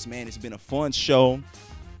joining us, man. It's been a fun show,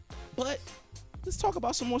 but let's talk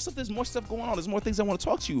about some more stuff. There's more stuff going on. There's more things I want to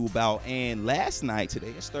talk to you about. And last night,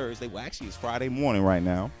 today is Thursday. Well, actually, it's Friday morning right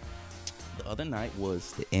now. The other night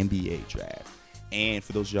was the NBA draft. And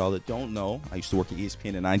for those of y'all that don't know, I used to work at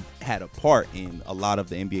ESPN, and I had a part in a lot of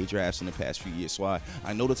the NBA drafts in the past few years. So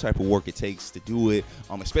I know the type of work it takes to do it,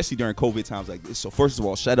 especially during COVID times like this. So first of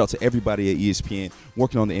all, shout out to everybody at ESPN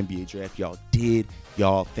working on the NBA draft. Y'all did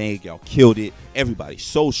y'all thing. Y'all killed it. Everybody,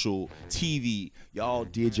 social, TV, y'all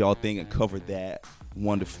did y'all thing and covered that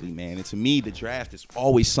wonderfully, man. And to me, the draft is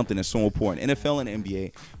always something that's so important, NFL and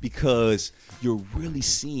NBA, because you're really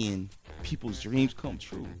seeing people's dreams come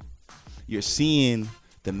true. You're seeing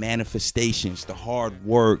the manifestations, the hard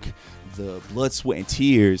work, the blood, sweat, and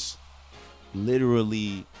tears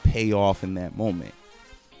literally pay off in that moment.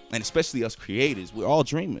 And especially us creators, we're all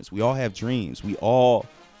dreamers. We all have dreams. We all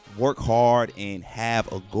work hard and have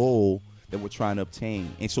a goal that we're trying to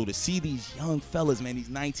obtain. And so to see these young fellas, man, these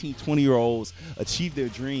 19, 20-year-olds achieve their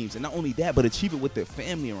dreams, and not only that, but achieve it with their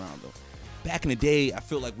family around them. Back in the day, I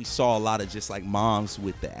feel like we saw a lot of just like moms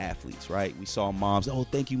with the athletes, right? We saw moms, oh,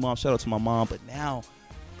 thank you, mom, shout out to my mom. But now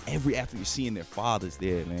every athlete, you're seeing their fathers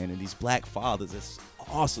there, man. And these black fathers, it's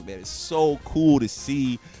awesome, man. It's so cool to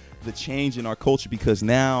see the change in our culture, because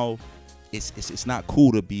now it's not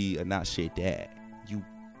cool to be a not shit dad. You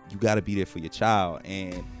got to be there for your child.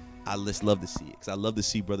 And I just love to see it, because I love to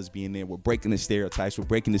see brothers being there. We're breaking the stereotypes. We're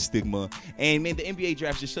breaking the stigma. And, man, the NBA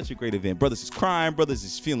draft is just such a great event. Brothers is crying. Brothers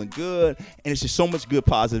is feeling good. And it's just so much good,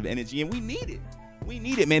 positive energy. And we need it. We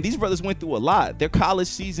need it, man. These brothers went through a lot. Their college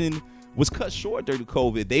season was cut short during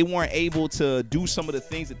COVID. They weren't able to do some of the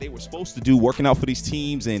things that they were supposed to do, working out for these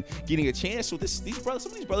teams and getting a chance. So some of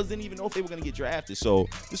these brothers didn't even know if they were going to get drafted. So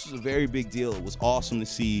this was a very big deal. It was awesome to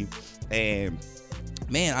see. And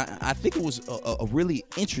man, I think it was a really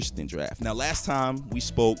interesting draft. Now, last time we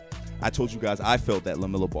spoke, I told you guys I felt that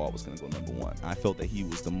LaMelo Ball was going to go number 1. I felt that he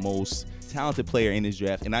was the most talented player in this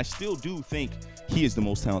draft, and I still do think he is the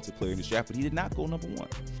most talented player in this draft, but he did not go number 1.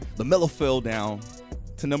 LaMelo fell down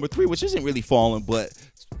to number 3, which isn't really falling, but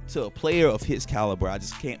to a player of his caliber, I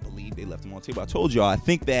just can't believe they left him on the table. I told y'all, I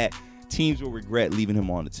think that teams will regret leaving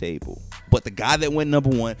him on the table. But the guy that went number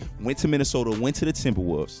 1, went to Minnesota, went to the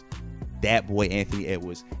Timberwolves, that boy Anthony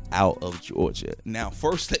Edwards out of Georgia. Now,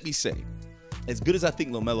 first, let me say, as good as I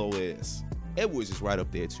think LaMelo is, Edwards is right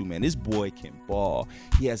up there too, man. This boy can ball.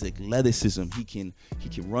 He has athleticism. He can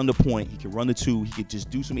run the point. He can run the 2. He can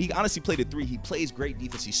just do something. He honestly played the 3. He plays great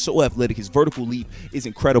defense. He's so athletic. His vertical leap is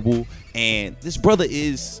incredible. And this brother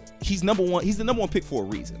he's number 1. He's the number 1 pick for a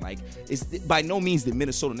reason. Like, it's by no means did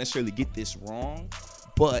Minnesota necessarily get this wrong,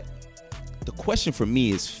 but the question for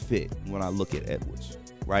me is fit when I look at Edwards,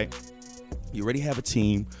 right? You already have a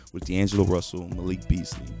team with D'Angelo Russell, Malik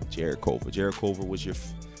Beasley, Jarrett Culver. Jarrett Culver was your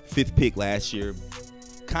 5th pick last year.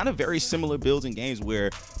 Kind of very similar builds in games where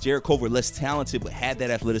Jarrett Culver, less talented, but had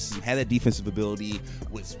that athleticism, had that defensive ability,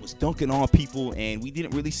 was dunking on people, and we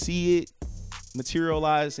didn't really see it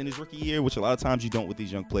materialize in his rookie year, which a lot of times you don't with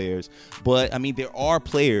these young players. But, I mean, there are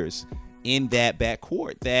players in that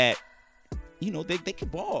backcourt that they can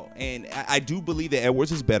ball. And I do believe that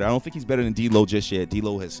Edwards is better. I don't think he's better than D'Lo just yet.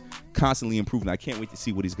 D'Lo has constantly improved, and I can't wait to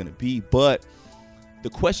see what he's going to be. But the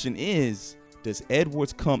question is, does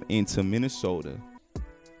Edwards come into Minnesota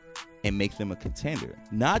and make them a contender?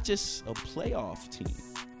 Not just a playoff team,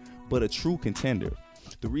 but a true contender.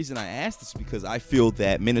 The reason I ask this is because I feel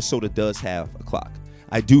that Minnesota does have a clock.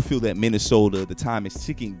 I do feel that Minnesota, the time is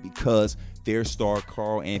ticking because their star,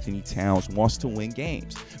 Karl Anthony Towns, wants to win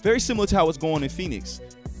games. Very similar to how it's going in Phoenix.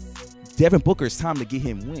 Devin Booker, it's time to get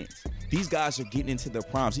him wins. These guys are getting into their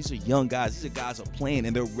primes. These are young guys. These are guys who are playing,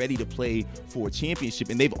 and they're ready to play for a championship.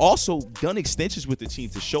 And they've also done extensions with the team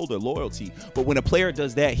to show their loyalty. But when a player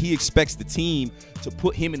does that, he expects the team to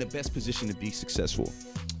put him in the best position to be successful.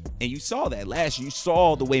 And you saw that last year. You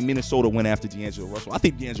saw the way Minnesota went after D'Angelo Russell. I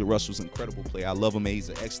think D'Angelo Russell's an incredible player. I love him. He's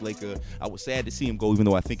an ex-Laker. I was sad to see him go, even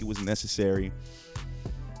though I think it was necessary.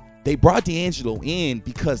 They brought D'Angelo in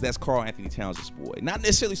because that's Karl Anthony Towns' boy. Not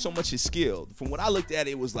necessarily so much his skill. From what I looked at,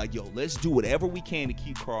 it was like, yo, let's do whatever we can to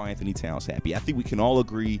keep Karl Anthony Towns happy. I think we can all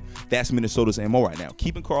agree that's Minnesota's MO right now.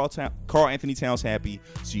 Keeping Karl Anthony Towns happy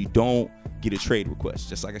so you don't get a trade request.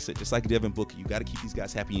 Just like I said, just like Devin Booker, you got to keep these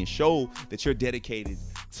guys happy and show that you're dedicated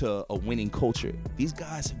to a winning culture. These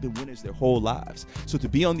guys have been winners their whole lives. So to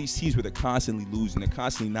be on these teams where they're constantly losing, they're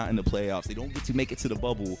constantly not in the playoffs, they don't get to make it to the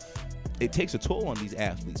bubble, it takes a toll on these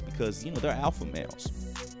athletes because, they're alpha males.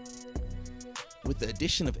 With the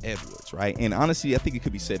addition of Edwards, right? And honestly, I think it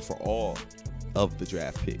could be said for all of the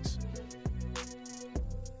draft picks.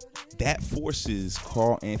 That forces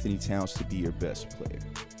Karl Anthony Towns to be your best player.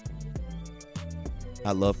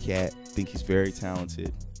 I love Cat. Think he's very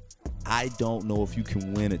talented. I don't know if you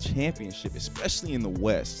can win a championship, especially in the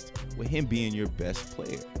West, with him being your best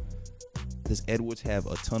player. Does Edwards have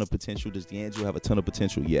a ton of potential? Does D'Angelo have a ton of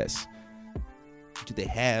potential? Yes. Do they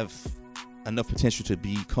have enough potential to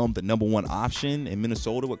become the number one option in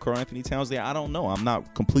Minnesota with Karl Anthony Towns there? I don't know. I'm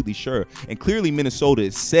not completely sure. And clearly Minnesota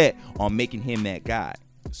is set on making him that guy.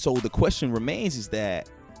 So the question remains is that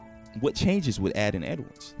what changes with adding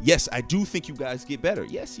Edwards? Yes, I do think you guys get better.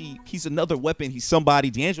 Yes, he's another weapon. He's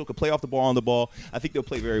somebody. D'Angelo can play off the ball, on the ball. I think they'll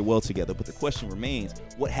play very well together. But the question remains,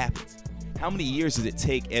 what happens? How many years does it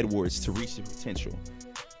take Edwards to reach the potential?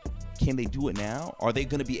 Can they do it now? Are they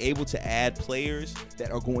going to be able to add players that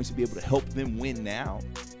are going to be able to help them win now?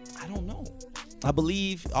 I don't know. I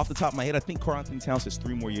believe, off the top of my head, I think Karl Anthony Towns has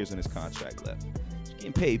 3 more years in his contract left. He's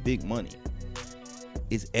getting paid big money.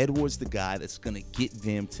 Is Edwards the guy that's going to get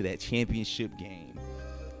them to that championship game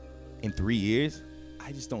in 3 years?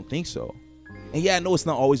 I just don't think so. And yeah, I know it's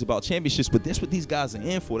not always about championships, but that's what these guys are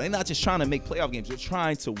in for. They're not just trying to make playoff games. They're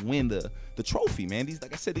trying to win the trophy, man.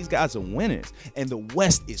 Like I said, these guys are winners. And the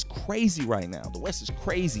West is crazy right now. The West is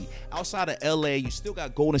crazy. Outside of LA, you still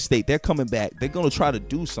got Golden State. They're coming back. They're going to try to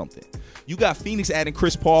do something. You got Phoenix adding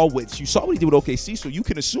Chris Paul, which you saw what he did with OKC, so you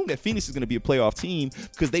can assume that Phoenix is going to be a playoff team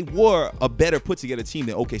because they were a better put-together team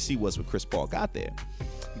than OKC was when Chris Paul got there.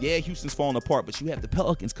 Yeah, Houston's falling apart, but you have the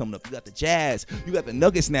Pelicans coming up. You got the Jazz. You got the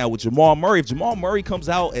Nuggets now with Jamal Murray. If Jamal Murray comes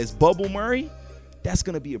out as Bubble Murray, that's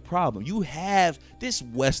going to be a problem. You have this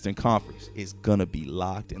Western Conference is going to be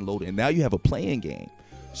locked and loaded. And now you have a playing game.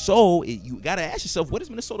 So you got to ask yourself, where does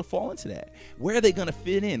Minnesota fall into that? Where are they going to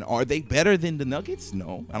fit in? Are they better than the Nuggets?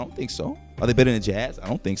 No, I don't think so. Are they better than the Jazz? I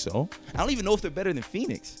don't think so. I don't even know if they're better than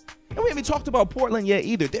Phoenix. And we haven't talked about Portland yet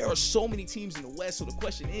either. There are so many teams in the West. So the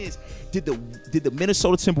question is, did the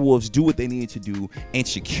Minnesota Timberwolves do what they needed to do and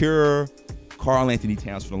secure Karl Anthony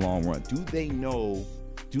Towns for the long run? Do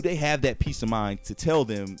they have that peace of mind to tell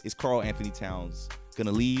them, is Karl Anthony Towns going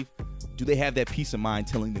to leave? Do they have that peace of mind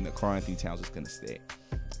telling them that Karl Anthony Towns is going to stay?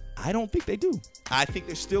 I don't think they do. I think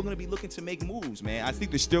they're still going to be looking to make moves, man. I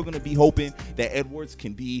think they're still going to be hoping that Edwards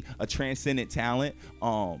can be a transcendent talent.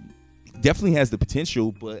 Definitely has the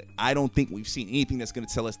potential, but I don't think we've seen anything that's going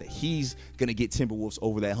to tell us that he's going to get Timberwolves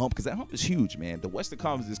over that hump, because that hump is huge, man. The Western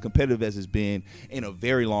Conference is as competitive as it's been in a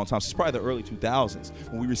very long time. Since probably the early 2000s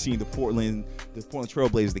when we were seeing the Portland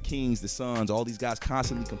Trailblazers, the Kings, the Suns, all these guys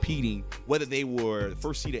constantly competing. Whether they were the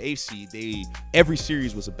first seed or eighth seed, every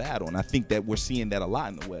series was a battle, and I think that we're seeing that a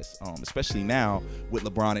lot in the West, especially now with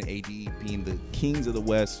LeBron and AD being the kings of the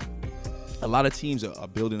West. A lot of teams are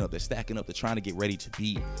building up. They're stacking up. They're trying to get ready to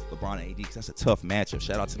beat LeBron and AD because that's a tough matchup.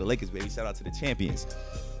 Shout out to the Lakers, baby. Shout out to the champions.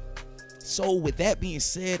 So with that being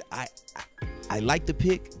said, I like the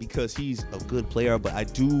pick because he's a good player, but I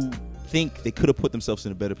do think they could have put themselves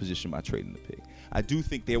in a better position by trading the pick. I do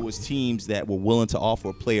think there was teams that were willing to offer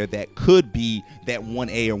a player that could be that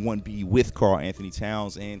 1A or 1B with Karl-Anthony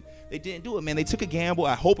Towns, and they didn't do it, man. They took a gamble.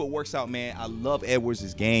 I hope it works out, man. I love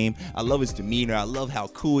Edwards' game. I love his demeanor. I love how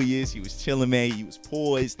cool he is. He was chilling, man. He was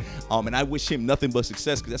poised. And I wish him nothing but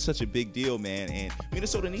success because that's such a big deal, man. And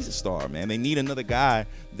Minnesota needs a star, man. They need another guy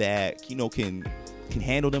that, can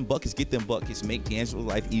handle them buckets, get them buckets, make D'Angelo's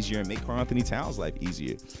life easier, and make Karl-Anthony Towns' life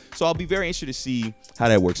easier. So I'll be very interested to see how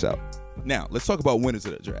that works out. Now, let's talk about winners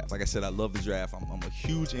of the draft. Like I said, I love the draft. I'm a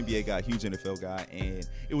huge NBA guy, huge NFL guy, and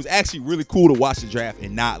it was actually really cool to watch the draft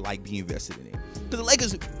and not, be invested in it. Because the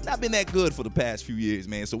Lakers have not been that good for the past few years,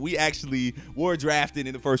 man. So we actually were drafted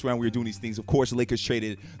in the first round. We were doing these things. Of course, the Lakers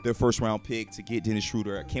traded their first-round pick to get Dennis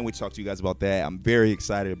Schroeder. I can't wait to talk to you guys about that. I'm very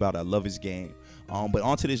excited about it. I love his game. But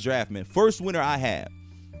on to this draft, man. First winner I have,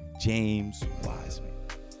 James Wiseman.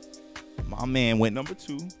 My man went number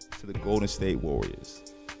 2 to the Golden State Warriors.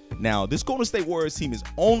 Now, this Golden State Warriors team is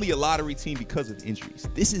only a lottery team because of injuries.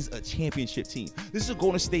 This is a championship team. This is a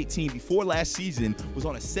Golden State team before last season was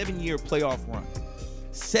on a 7-year playoff run.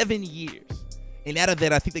 7 years. And out of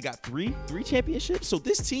that, I think they got three championships. So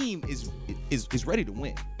this team is ready to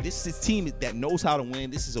win. This is a team that knows how to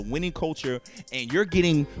win. This is a winning culture. And you're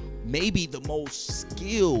getting maybe the most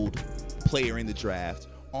skilled player in the draft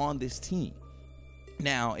on this team.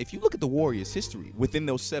 Now, if you look at the Warriors' history within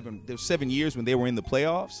those 7 years when they were in the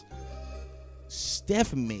playoffs,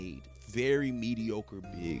 Steph made very mediocre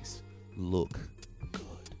bigs look good.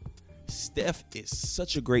 Steph is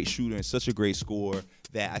such a great shooter and such a great scorer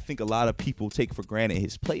that I think a lot of people take for granted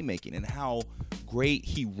his playmaking and how great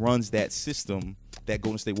he runs that system, that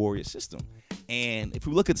Golden State Warriors system. And if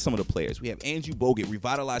we look at some of the players, we have Andrew Bogut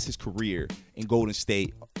revitalized his career in Golden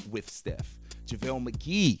State with Steph. JaVale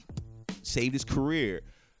McGee saved his career.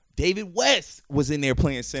 David West was in there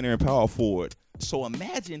playing center and power forward. So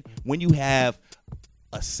imagine when you have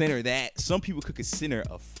a center that some people could consider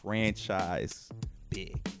a franchise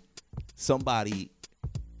big. Somebody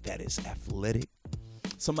that is athletic.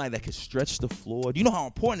 Somebody that can stretch the floor. Do you know how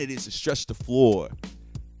important it is to stretch the floor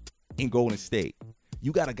in Golden State?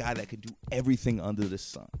 You got a guy that can do everything under the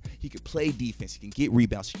sun. He can play defense. He can get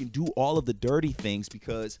rebounds. He can do all of the dirty things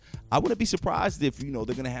because I wouldn't be surprised if, they're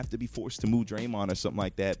going to have to be forced to move Draymond or something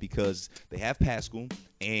like that because they have Pascal.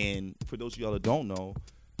 And for those of y'all that don't know,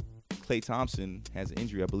 Klay Thompson has an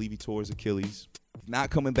injury. I believe he tore his Achilles.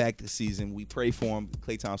 Not coming back this season. We pray for him.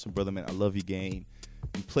 Klay Thompson, brother, man, I love your game.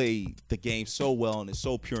 You play the game so well, and it's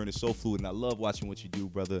so pure and it's so fluid, and I love watching what you do,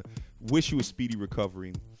 brother. Wish you a speedy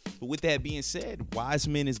recovery. But with that being said,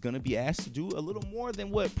 Wiseman is going to be asked to do a little more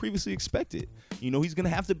than what previously expected. He's going to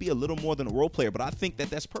have to be a little more than a role player, but I think that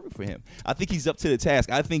that's perfect for him. I think he's up to the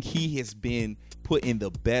task. I think he has been put in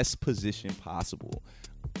the best position possible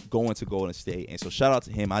going to Golden State, and so shout out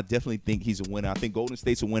to him. I definitely think he's a winner. I think Golden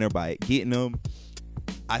State's a winner by getting him.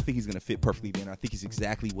 I think he's going to fit perfectly there. I think he's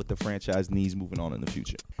exactly what the franchise needs moving on in the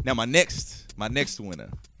future. Now, my next winner,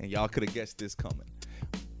 and y'all could have guessed this coming,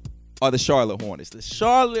 are the Charlotte Hornets. The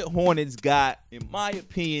Charlotte Hornets got, in my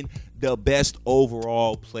opinion, the best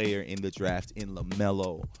overall player in the draft in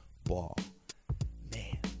LaMelo Ball.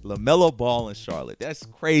 Man, LaMelo Ball in Charlotte. That's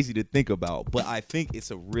crazy to think about, but I think it's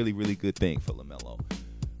a really, really good thing for LaMelo.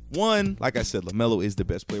 One, like I said, LaMelo is the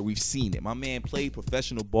best player. We've seen it. My man played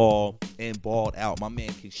professional ball and balled out. My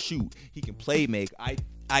man can shoot. He can play make.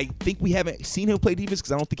 I think we haven't seen him play defense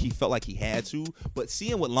because I don't think he felt like he had to. But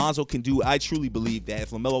seeing what Lonzo can do, I truly believe that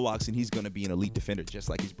if LaMelo walks in, he's going to be an elite defender just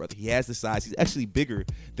like his brother. He has the size. He's actually bigger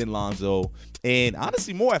than Lonzo and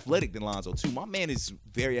honestly more athletic than Lonzo too. My man is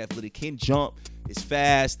very athletic, can jump, is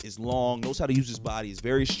fast, is long, knows how to use his body, is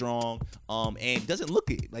very strong, and doesn't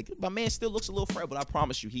look it. Like, my man still looks a little frail, but I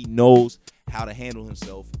promise you he knows how to handle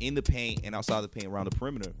himself in the paint and outside the paint around the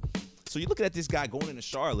perimeter. So you're looking at this guy going into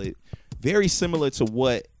Charlotte, very similar to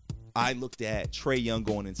what I looked at Trae Young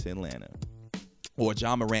going into Atlanta or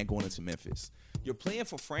John Morant going into Memphis. You're playing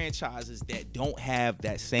for franchises that don't have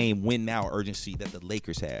that same win now urgency that the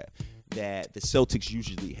Lakers have, that the Celtics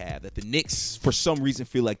usually have, that the Knicks for some reason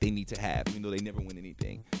feel like they need to have, even though they never win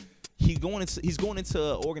anything. He's going into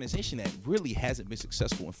an organization that really hasn't been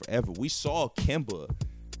successful in forever. We saw Kemba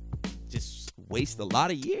just waste a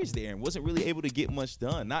lot of years there and wasn't really able to get much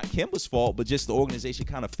done. Not Kemba's fault, but just the organization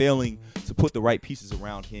kind of failing to put the right pieces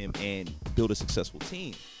around him and build a successful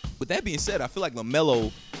team. With that being said, I feel like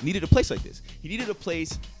LaMelo needed a place like this. He needed a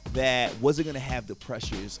place that wasn't going to have the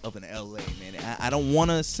pressures of an LA, man. I don't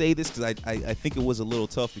want to say this because I think it was a little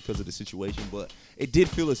tough because of the situation, but it did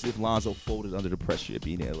feel as if Lonzo folded under the pressure of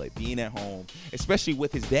being in LA, being at home, especially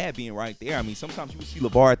with his dad being right there. I mean, sometimes you would see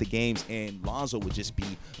LeVar at the games and Lonzo would just be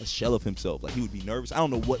a shell of himself. Like, he would be nervous. I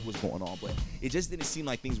don't know what was going on, but it just didn't seem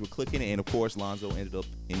like things were clicking. And, of course, Lonzo ended up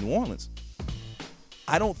in New Orleans.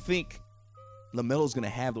 I don't think LaMelo's going to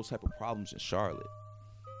have those type of problems in Charlotte.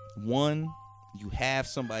 One, you have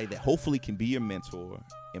somebody that hopefully can be your mentor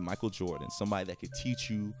in Michael Jordan, somebody that could teach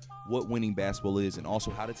you what winning basketball is and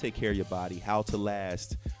also how to take care of your body, how to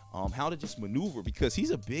last, how to just maneuver, because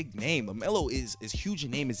he's a big name. LaMelo is as huge a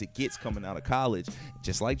name as it gets coming out of college,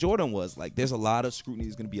 just like Jordan was. Like, there's a lot of scrutiny.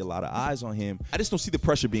 There's going to be a lot of eyes on him. I just don't see the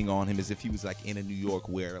pressure being on him as if he was like in a New York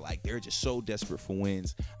where like they're just so desperate for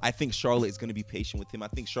wins. I think Charlotte is going to be patient with him. I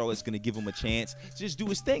think Charlotte's going to give him a chance to just do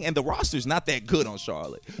his thing. And the roster's not that good on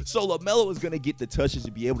Charlotte. So LaMelo is going to get the touches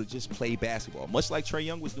to be able to just play basketball, much like Trae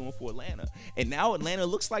Young was doing for Atlanta. And now Atlanta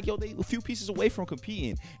looks like, they a few pieces away from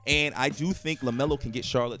competing. And I do think LaMelo can get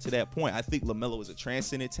Charlotte to that point. I think LaMelo is a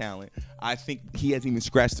transcendent talent. I think he hasn't even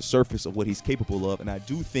scratched the surface of what he's capable of. And I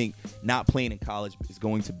do think not playing in college is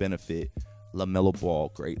going to benefit LaMelo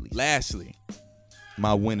Ball greatly. Lastly,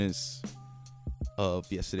 my winners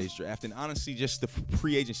of yesterday's draft, and honestly, just the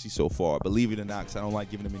free agency so far, believe it or not, because I don't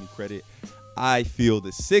like giving them any credit, I feel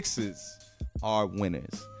the Sixers are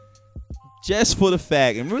winners. Just for the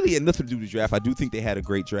fact, and really had nothing to do with the draft, I do think they had a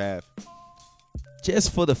great draft.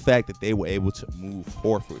 Just for the fact that they were able to move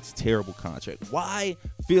Horford's terrible contract. Why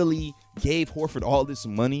Philly gave Horford all this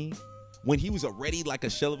money when he was already like a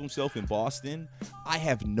shell of himself in Boston, I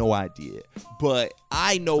have no idea. But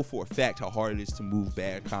I know for a fact how hard it is to move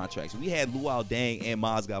bad contracts. We had Luol Deng and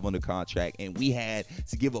Mozgov under contract, and we had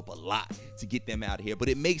to give up a lot to get them out of here. But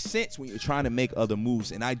it makes sense when you're trying to make other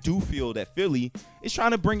moves. And I do feel that Philly is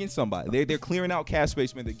trying to bring in somebody. They're clearing out cap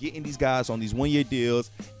space, man. They're getting these guys on these one-year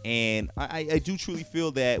deals. And I do truly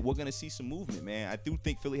feel that we're going to see some movement, man. I do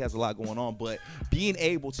think Philly has a lot going on. But being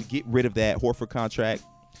able to get rid of that Horford contract,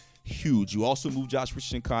 huge. You also moved Josh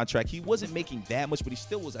Richardson contract. He wasn't making that much, but he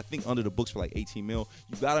still was, I think, under the books for like 18 mil.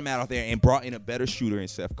 You got him out there and brought in a better shooter in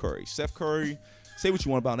Seth Curry. Seth Curry, say what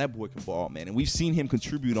you want about him, that boy can ball, man. And we've seen him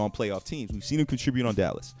contribute on playoff teams. We've seen him contribute on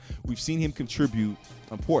Dallas. We've seen him contribute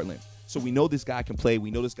on Portland. So we know this guy can play.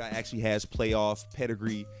 We know this guy actually has playoff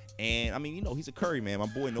pedigree. And, I mean, he's a Curry, man. My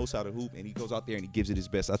boy knows how to hoop, and he goes out there and he gives it his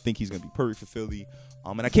best. I think he's going to be perfect for Philly.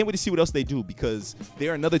 And I can't wait to see what else they do, because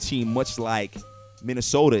they're another team much like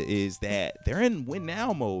Minnesota is that they're in win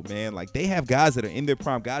now mode, man. Like, they have guys that are in their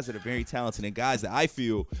prime, guys that are very talented, and guys that I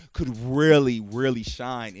feel could really, really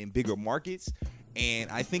shine in bigger markets.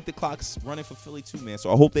 And I think the clock's running for Philly too, man.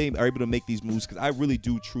 So I hope they are able to make these moves, because I really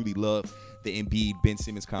do truly love the Embiid-Ben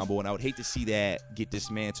Simmons combo, and I would hate to see that get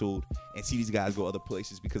dismantled and see these guys go other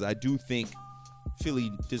places, because I do think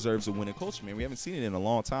Philly deserves a winning culture, man. We haven't seen it in a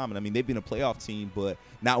long time. And, I mean, they've been a playoff team, but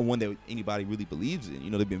not one that anybody really believes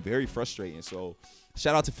in. They've been very frustrating. So,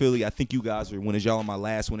 shout out to Philly. I think you guys are winners. Y'all are my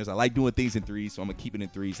last winners. I like doing things in threes, so I'm going to keep it in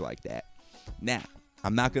threes like that. Now,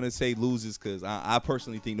 I'm not going to say losers, because I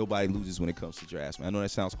personally think nobody loses when it comes to drafts, man. I know that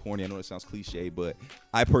sounds corny. I know that sounds cliche, but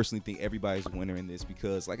I personally think everybody's a winner in this,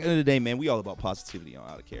 because, like, at the end of the day, man, we all about positivity on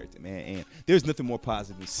Out of Character, man. And there's nothing more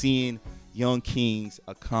positive than seeing young kings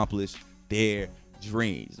accomplish their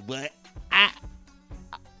dreams. But I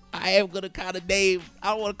am going to kind of name,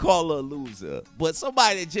 I don't want to call her a loser, but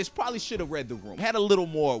somebody that just probably should have read the room, had a little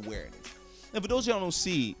more awareness. And for those of y'all don't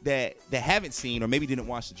see that haven't seen or maybe didn't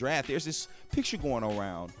watch the draft, there's this picture going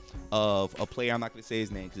around of a player. I'm not going to say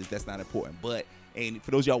his name because that's not important. But, and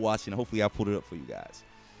for those of y'all watching, hopefully I'll put it up for you guys.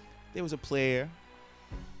 There was a player,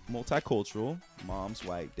 multicultural, mom's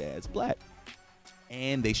white, dad's black.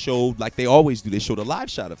 And they showed, like they always do, they showed a live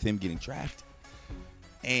shot of him getting drafted.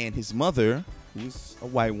 And his mother, who's a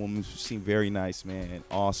white woman, who seemed very nice, man,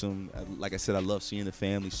 awesome. Like I said, I love seeing the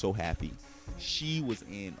family so happy. She was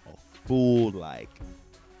in a full, like,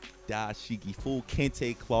 dashiki, full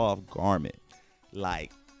kente cloth garment.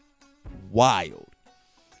 Like, wild.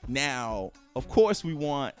 Now, of course, we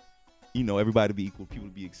want, everybody to be equal, people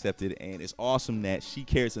to be accepted. And it's awesome that she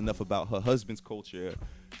cares enough about her husband's culture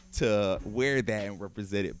to wear that and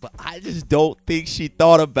represent it. But I just don't think she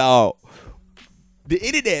thought about The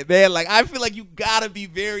internet, man, like I feel like you gotta be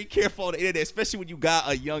very careful on the internet, especially when you got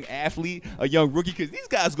a young athlete, a young rookie, because these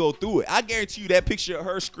guys go through it. I guarantee you that picture of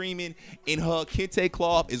her screaming in her kente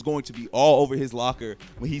cloth is going to be all over his locker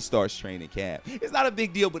when he starts training camp. It's not a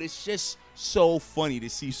big deal, but it's just so funny to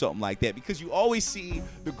see something like that, because you always see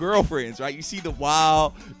the girlfriends, right? You see the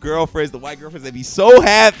wild girlfriends, the white girlfriends that be so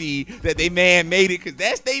happy that they man made it, because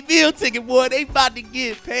that's their meal ticket, boy. They about to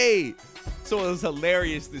get paid. So it was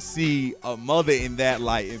hilarious to see a mother in that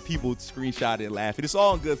light and people screenshot it and laughing. It's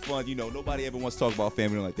all in good fun. You know, nobody ever wants to talk about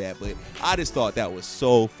family like that, but I just thought that was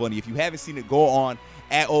so funny. If you haven't seen it, go on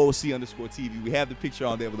at OOC_TV. We have the picture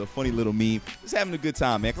on there with a funny little meme. Just having a good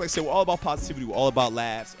time, man. Because like I said, we're all about positivity. We're all about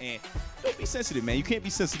laughs. And don't be sensitive, man. You can't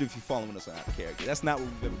be sensitive if you're following us on Out of Character. That's not what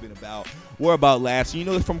we've ever been about. We're about laughs. You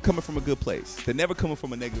know, they're coming from a good place. They're never coming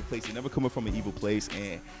from a negative place. They're never coming from an evil place.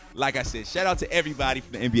 And like I said, shout out to everybody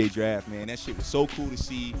from the NBA draft, man. That shit was so cool to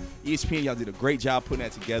see. ESPN, y'all did a great job putting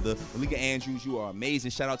that together. Malika Andrews, you are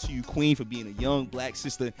amazing. Shout out to you, Queen, for being a young black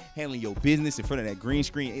sister handling your business in front of that green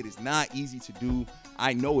screen. It is not easy to do.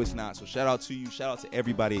 I know it's not. So shout out to you. Shout out to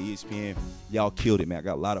everybody at ESPN. Y'all killed it, man. I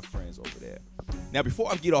got a lot of friends over there. Now,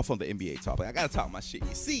 before I get off on the NBA topic, I got to talk my shit.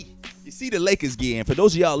 You see the Lakers getting. For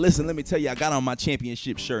those of y'all listening, let me tell you, I got on my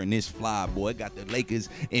championship shirt, and this fly, boy. Got the Lakers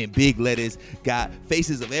in big letters. Got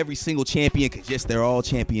faces of every single champion, because, yes, they're all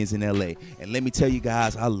champions in L.A. And let me tell you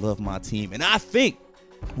guys, I love my team. And I think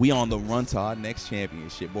we on the run to our next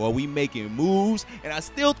championship, boy. We making moves, and I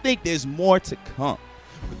still think there's more to come.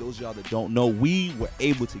 For those of y'all that don't know, we were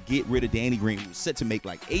able to get rid of Danny Green, who was set to make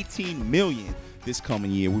like $18 million this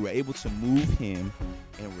coming year. We were able to move him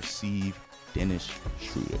and receive Dennis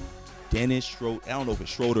Schroeder. Dennis Schroeder. I don't know if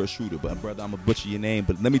it's Schroeder or Schroeder, but brother, I'm going to butcher your name.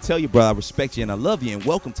 But let me tell you, brother, I respect you and I love you, and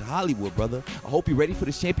welcome to Hollywood, brother. I hope you're ready for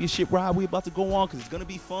this championship ride we're about to go on, because it's going to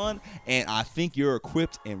be fun, and I think you're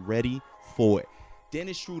equipped and ready for it.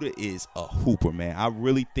 Dennis Schroeder is a hooper, man. I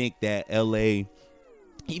really think that L.A.,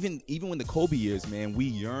 even when the Kobe years, man, we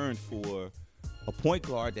yearned for a point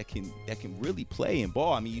guard that can really play and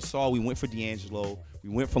ball. I mean, you saw we went for D'Angelo, we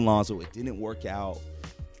went for Lonzo. It didn't work out.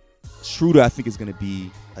 Schroeder, I think, is going to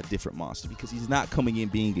be a different monster, because he's not coming in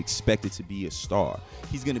being expected to be a star.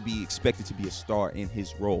 He's going to be expected to be a star in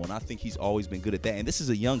his role, and I think he's always been good at that. And this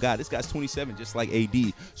is a young guy. This guy's 27, just like AD.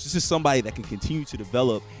 So this is somebody that can continue to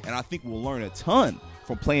develop, and I think we'll learn a ton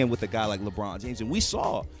from playing with a guy like LeBron James. And we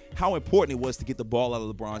saw how important it was to get the ball out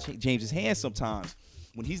of LeBron James' hands sometimes.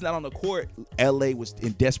 When he's not on the court, LA was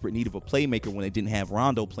in desperate need of a playmaker when they didn't have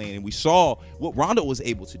Rondo playing. And we saw what Rondo was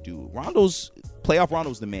able to do. Rondo's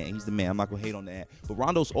the man. He's the man. I'm not going to hate on that. But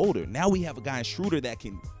Rondo's older. Now we have a guy in Schroeder that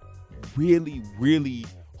can really, really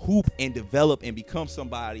hoop and develop and become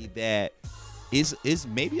somebody that is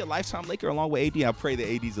maybe a lifetime Laker along with AD. I pray that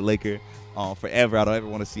AD's a Laker forever. I don't ever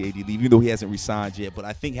want to see AD leave, even though he hasn't re-signed yet. But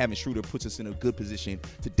I think having Schroeder puts us in a good position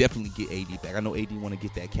to definitely get AD back. I know AD want to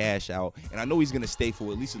get that cash out, and I know he's going to stay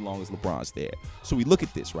for at least as long as LeBron's there. So we look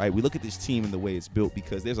at this, right? We look at this team and the way it's built,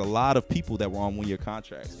 because there's a lot of people that were on one-year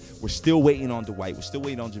contracts. We're still waiting on Dwight. We're still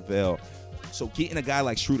waiting on JaVale. So getting a guy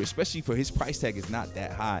like Schroeder, especially for his price tag, is not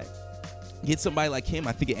that high. Get somebody like him,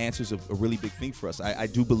 I think it answers a really big thing for us. I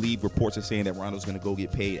do believe reports are saying that Rondo's going to go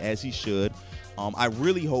get paid, as he should. I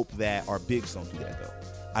really hope that our bigs don't do that, though.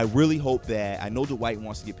 I really hope that, I know Dwight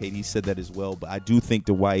wants to get paid. He said that as well. But I do think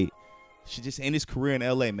Dwight should just end his career in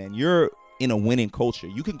L.A., man. You're in a winning culture.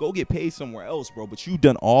 You can go get paid somewhere else, bro. But you've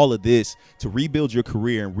done all of this to rebuild your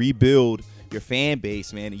career and rebuild your fan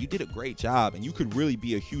base, man. And you did a great job. And you could really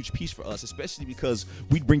be a huge piece for us, especially because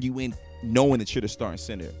we'd bring you in knowing that you're the starting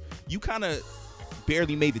center. You kind of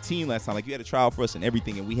barely made the team last time. Like, you had a trial for us and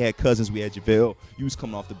everything, and we had Cousins, we had JaVale. You was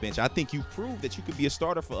coming off the bench. I think you proved that you could be a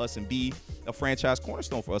starter for us and be a franchise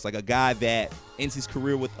cornerstone for us, like a guy that ends his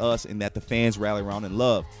career with us and that the fans rally around and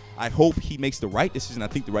love. I hope he makes the right decision. I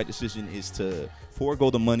think the right decision is to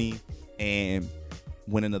forego the money and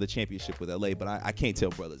win another championship with LA. But I can't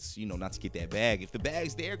tell brothers, not to get that bag. If the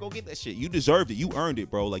bag's there, go get that shit. You deserved it. You earned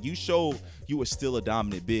it, bro. Like, you showed you were still a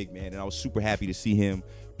dominant big, man. And I was super happy to see him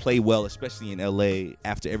play well, especially in LA,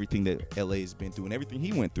 after everything that LA has been through and everything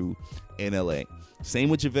he went through in LA. Same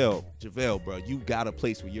with JaVale. JaVale, bro, you got a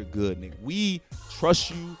place where you're good, nigga. We trust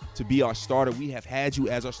you to be our starter. We have had you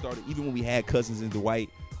as our starter, even when we had Cousins and Dwight.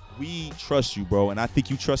 We trust you, bro, and I think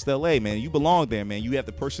you trust LA, man. You belong there, man. You have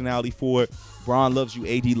the personality for it. Bron loves you,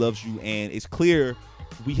 AD loves you, and it's clear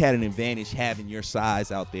we had an advantage having your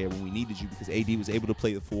size out there when we needed you, because AD was able to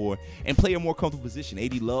play the 4 and play a more comfortable position.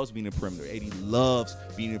 AD loves being a perimeter. AD loves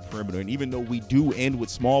being a perimeter, and even though we do end with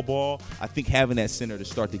small ball, I think having that center to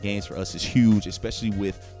start the games for us is huge, especially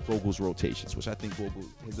with Vogel's rotations, which I think Vogel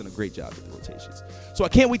has done a great job with the rotations. So I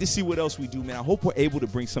can't wait to see what else we do, man. I hope we're able to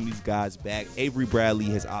bring some of these guys back. Avery Bradley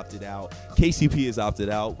has opted out. KCP has opted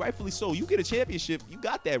out. Rightfully so. You get a championship, you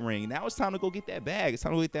got that ring. Now it's time to go get that bag. It's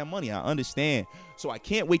time to go get that money. I understand. So I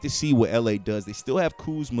can't wait to see what LA does. They still have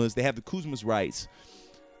Kuzma's. They have the Kuzma's rights.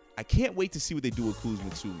 I can't wait to see what they do with Kuzma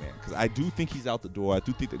too, man, because I do think he's out the door. I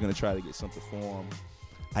do think they're going to try to get something for him.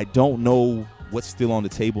 I don't know what's still on the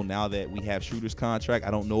table now that we have Schroeder's contract.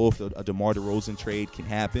 I don't know if a DeMar DeRozan trade can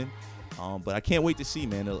happen. But I can't wait to see,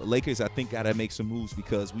 man. The Lakers, I think, got to make some moves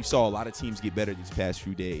because we saw a lot of teams get better these past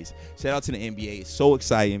few days. Shout out to the NBA. It's so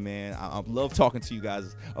exciting, man. I love talking to you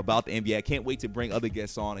guys about the NBA. I can't wait to bring other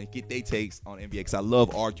guests on and get their takes on NBA because I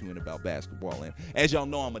love arguing about basketball. And as y'all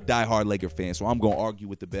know, I'm a diehard Laker fan, so I'm going to argue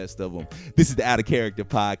with the best of them. This is the Out of Character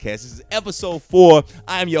Podcast. This is episode 4.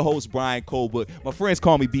 I am your host, Brian Colbert. My friends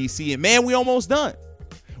call me BC. And, man, we almost done.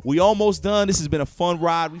 We almost done. This has been a fun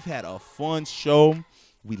ride. We've had a fun show.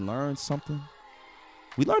 We learned something.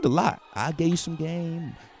 We learned a lot. I gave you some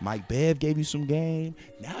game. Mike Bev gave you some game.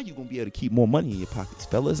 Now you're going to be able to keep more money in your pockets,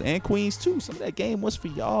 fellas and queens, too. Some of that game was for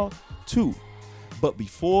y'all, too. But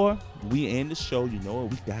before we end the show, you know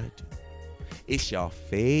what we got to do. It's your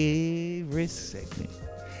favorite segment.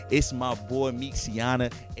 It's my boy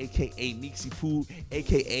Meeksiana, a.k.a. Meeksy Poo,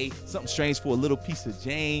 a.k.a. Something Strange for a Little Piece of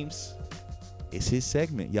James. It's his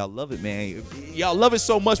segment. Y'all love it, man. Y'all love it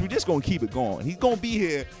so much, we're just going to keep it going. He's going to be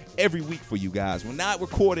here every week for you guys. We're not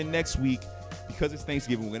recording next week because it's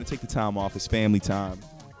Thanksgiving. We're going to take the time off. It's family time.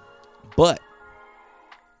 But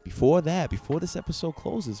before that, before this episode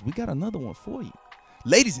closes, we got another one for you.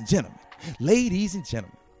 Ladies and gentlemen,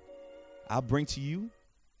 I'll bring to you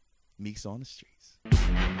Meeks on the Streets.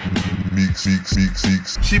 Meeks.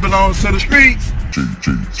 She belongs to the streets.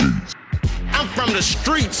 Cheese. I'm from the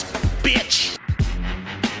streets, bitch.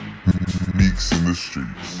 Meeks in the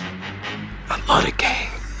streets. I love the game.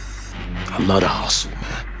 I love the hustle,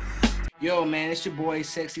 man. Yo, man, it's your boy,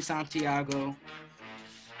 Sexy Santiago.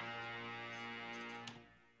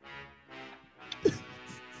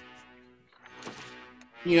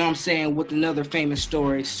 You know what I'm saying, with another famous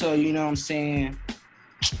story. So, you know what I'm saying,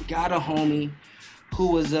 got a homie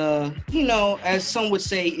who was, you know, as some would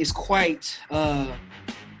say, is quite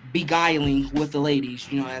beguiling with the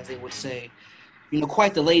ladies, you know, as they would say. You know,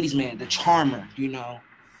 quite the ladies' man, the charmer, you know.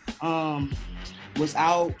 Was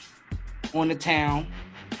out on the town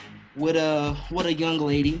with a young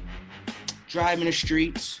lady, driving the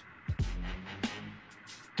streets,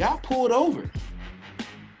 got pulled over.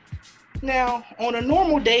 Now, on a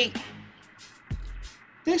normal date,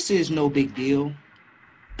 this is no big deal.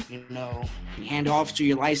 You know, you hand off to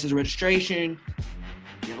your license registration,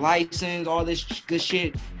 your license, all this good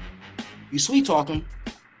shit. You sweet talk him,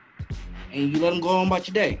 and you let him go on about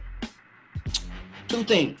your day. 2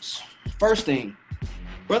 things. First thing,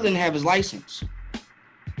 brother didn't have his license.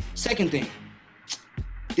 Second thing,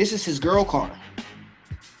 this is his girl car.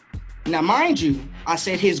 Now, mind you, I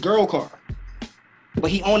said his girl car,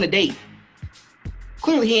 but he on a date.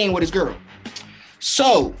 Clearly, he ain't with his girl.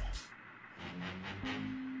 So,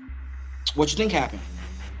 what you think happened?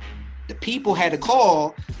 The people had to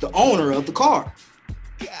call the owner of the car.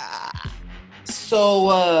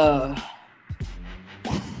 So,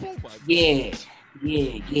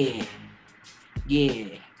 yeah.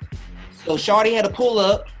 So, shawty had to pull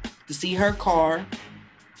up to see her car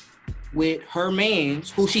with her mans,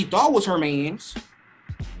 who she thought was her mans,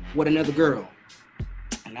 with another girl.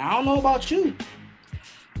 And I don't know about you,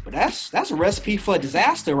 but that's a recipe for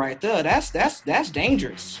disaster right there. That's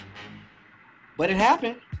dangerous. But it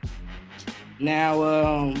happened.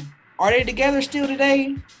 Now, are they together still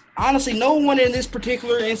today? Honestly, no one in this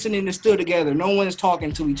particular incident is still together. No one is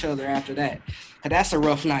talking to each other after that. 'Cause that's a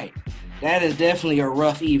rough night. That is definitely a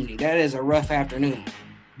rough evening. That is a rough afternoon.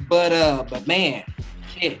 But man,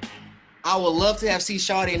 shit. I would love to have seen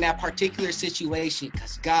Shawty in that particular situation,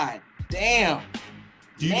 because god damn.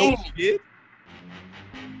 Do you know what she did?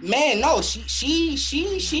 Man, no,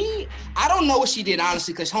 she I don't know what she did,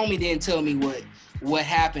 honestly, because homie didn't tell me what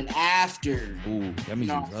happened after. Ooh, that means You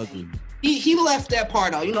know, he's ugly. He left that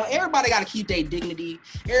part out. You know, everybody got to keep their dignity.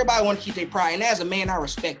 Everybody want to keep their pride. And as a man, I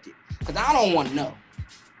respect it. Because I don't want to know.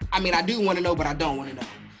 I mean, I do want to know, but I don't want to know.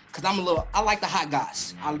 Because I like the hot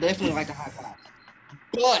goss. I definitely like the hot goss.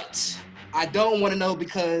 But I don't want to know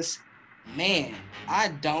because, man, I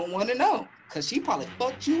don't want to know. Because she probably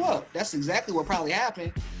fucked you up. That's exactly what probably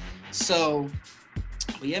happened. So,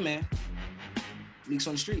 but yeah, man. Meeks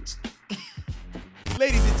on the streets.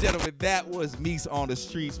 Ladies and gentlemen, that was Meeks on the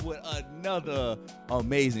Streets with another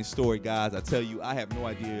amazing story, guys. I tell you, I have no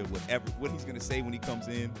idea what he's going to say when he comes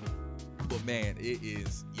in. But man, it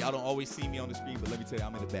is. Y'all don't always see me on the screen, but let me tell you,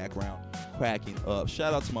 I'm in the background cracking up.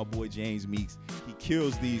 Shout out to my boy James Meeks. He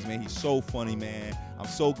kills these, man. He's so funny, man. I'm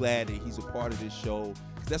so glad that he's a part of this show.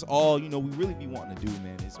 Cause that's all, we really be wanting to do,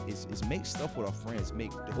 man. Is make stuff with our friends,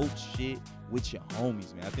 make dope shit with your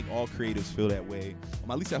homies, man. I think all creatives feel that way.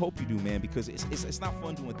 At least I hope you do, man, because it's not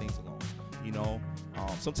fun doing things alone.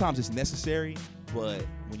 Sometimes it's necessary, but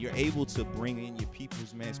when you're able to bring in your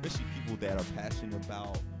peoples, man, especially people that are passionate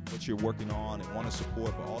about what you're working on and want to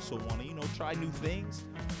support, but also want to, try new things,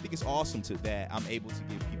 I think it's awesome that I'm able to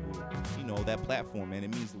give people, that platform, man.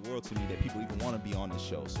 It means the world to me that people even want to be on this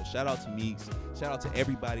show. So shout out to Meeks. Shout out to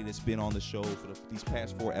everybody that's been on the show for these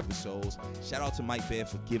past 4 episodes. Shout out to Mike Bev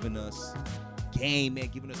for giving us game, man,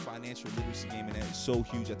 giving us financial literacy game, and that is so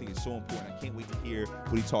huge. I think it's so important. I can't wait to hear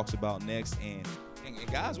what he talks about next. And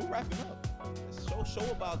guys, we're wrapping up. This show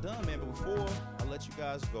about done, man. But before I let you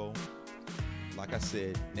guys go, like I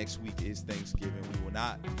said, next week is Thanksgiving. We will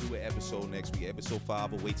not do an episode next week. Episode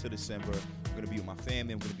 5 will wait till December. I'm going to be with my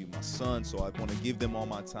family. I'm going to be with my son. So I want to give them all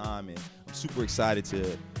my time. And I'm super excited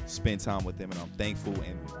to spend time with them. And I'm thankful.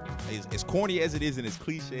 And as corny as it is and as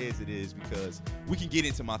cliche as it is, because we can get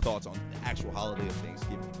into my thoughts on the actual holiday of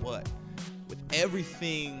Thanksgiving. But with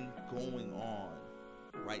everything going on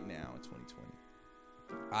right now in 2020,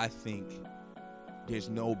 I think there's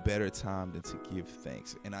no better time than to give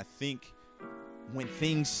thanks. And I think when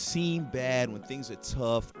things seem bad, when things are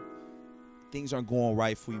tough, things aren't going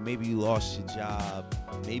right for you, maybe you lost your job,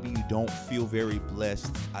 maybe you don't feel very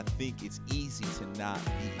blessed, I think it's easy to not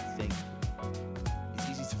be thankful. It's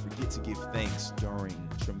easy to forget to give thanks during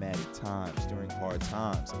traumatic times, during hard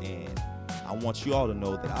times. And I want you all to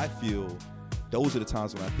know that I feel those are the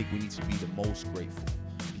times when I think we need to be the most grateful.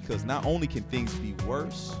 Because not only can things be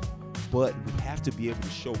worse, but we have to be able to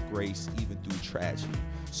show grace even through tragedy.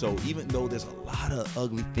 So even though there's a lot of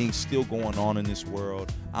ugly things still going on in this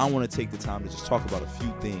world, I want to take the time to just talk about a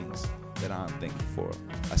few things that I'm thankful for.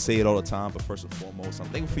 I say it all the time, but first and foremost, I'm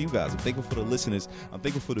thankful for you guys. I'm thankful for the listeners. I'm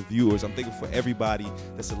thankful for the viewers. I'm thankful for everybody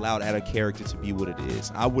that's allowed Out of Character to be what it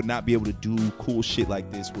is. I would not be able to do cool shit like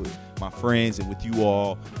this with my friends and with you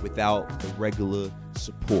all without the regular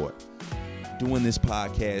support. Doing this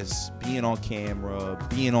podcast, being on camera,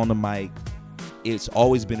 being on the mic, it's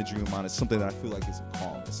always been a dream of mine. It's something that I feel like is a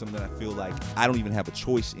calling. It's something that I feel like I don't even have a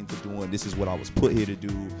choice into doing. This is what I was put here to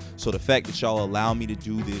do. So the fact that y'all allow me to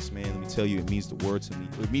do this, man, let me tell you, it means the world to me.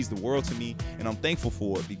 It means the world to me, and I'm thankful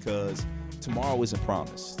for it because tomorrow isn't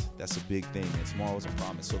promised. That's a big thing, man. Tomorrow isn't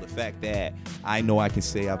promised. So the fact that I know I can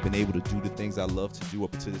say I've been able to do the things I love to do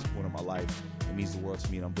up until this point in my life, it means the world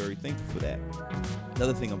to me, and I'm very thankful for that.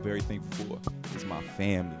 Another thing I'm very thankful for is my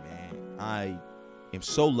family, man. I am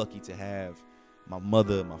so lucky to have my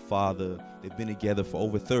mother, my father. They've been together for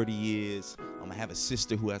over 30 years. I have a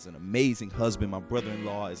sister who has an amazing husband. My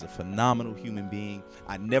brother-in-law is a phenomenal human being.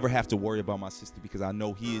 I never have to worry about my sister because I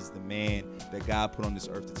know he is the man that God put on this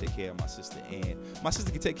earth to take care of my sister. And my sister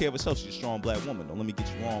can take care of herself. She's a strong black woman. Don't let me get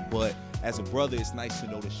you wrong. But as a brother, it's nice to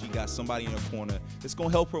know that she got somebody in her corner that's going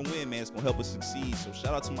to help her win, man. It's going to help her succeed. So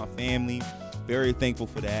shout out to my family. Very thankful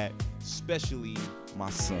for that. Especially my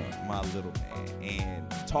son, my little man.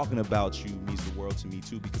 And talking about you means the world to me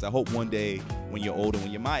too, because I hope one day when you're older,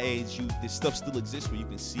 when you're my age, this stuff still exists where you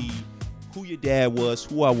can see who your dad was,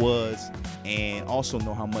 who I was, and also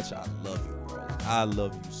know how much I love you, bro. I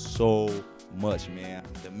love you so much, man.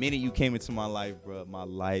 The minute you came into my life, bro, my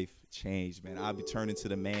life changed, man. I've returned into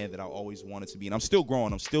the man that I always wanted to be, and I'm still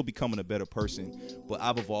growing. I'm still becoming a better person, but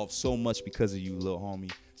I've evolved so much because of you, little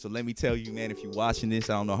homie. So let me tell you, man, if you're watching this,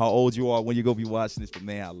 I don't know how old you are when you're going to be watching this, but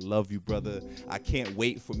man, I love you, brother. I can't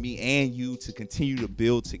wait for me and you to continue to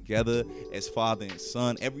build together as father and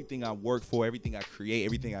son. Everything I work for, everything I create,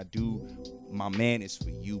 everything I do, my man, is for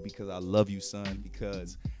you because I love you, son,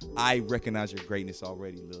 because I recognize your greatness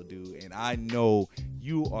already, little dude, and I know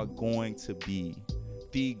you are going to be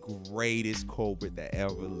the greatest Colbert that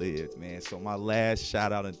ever lived, man. So my last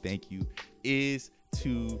shout out and thank you is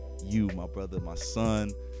to you, my brother, my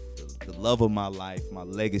son, the love of my life, my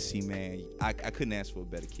legacy, man. I couldn't ask for a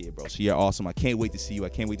better kid, bro. So you're awesome. I can't wait to see you. I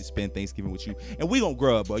can't wait to spend Thanksgiving with you. And we gonna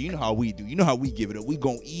grow up, bro. You know how we do. You know how we give it up. We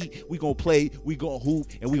gonna eat, we gonna play, we gonna hoop,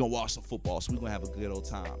 and we gonna watch some football. So we gonna have a good old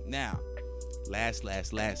time. Now, last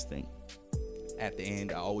thing. At the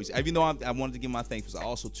end, I always, even though I wanted to give my thanks, I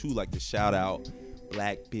also too like to shout out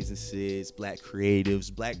black businesses, black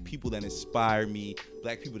creatives, black people that inspire me,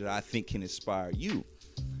 black people that I think can inspire you.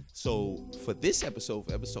 So for this episode,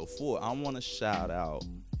 for episode 4, I want to shout out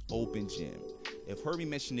Open Gym. You've heard me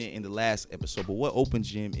mention it in the last episode, but what Open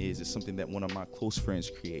Gym is something that one of my close friends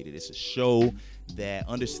created. It's a show that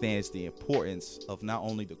understands the importance of not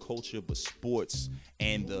only the culture but sports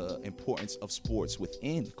and the importance of sports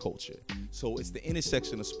within culture. So it's the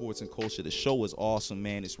intersection of sports and culture. The show is awesome,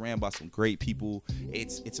 man. It's ran by some great people.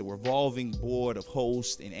 It's a revolving board of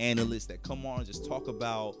hosts and analysts that come on and just talk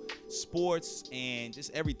about sports and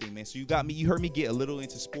just everything, man. So you heard me get a little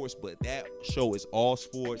into sports, but that show is all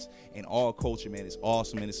sports and all culture, man. It's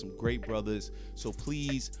awesome, man. It's some great brothers. So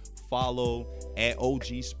please follow at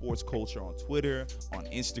OG Sports Culture on Twitter, on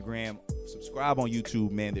Instagram. Subscribe on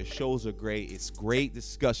YouTube, man. Their shows are great. It's great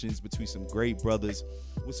discussions between some great brothers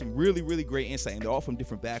with some really, really great insight. And they're all from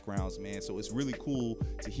different backgrounds, man. So it's really cool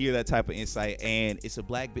to hear that type of insight. And it's a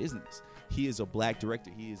black business. He is a black director.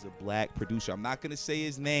 He is a black producer. I'm not going to say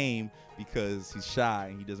his name because he's shy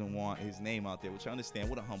and he doesn't want his name out there, which I understand.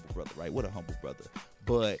 What a humble brother, right? What a humble brother.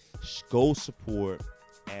 But go support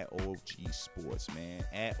at OG Sports, man,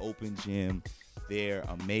 at Open Gym. They're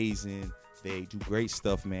amazing. They do great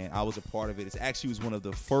stuff, man. I was a part of it. It actually was one of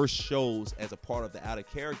the first shows as a part of the Out of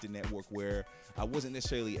Character Network where I wasn't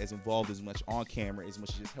necessarily as involved as much on camera, as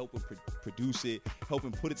much as just helping produce it,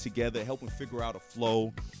 helping put it together, helping figure out a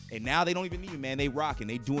flow. And now they don't even need me, man. They rocking,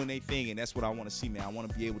 they doing their thing, and that's what I want to see, man. I want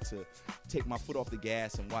to be able to take my foot off the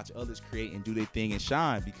gas and watch others create and do their thing and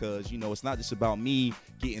shine, because, you know, it's not just about me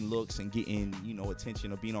getting looks and getting, you know,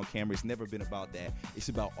 attention or being on camera. It's never been about that. It's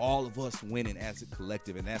about all of us winning as a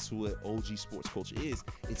collective, and that's what OG Sports Culture is.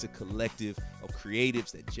 It's a collective of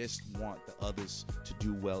creatives that just want the others to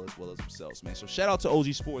do well as themselves, man. So shout out to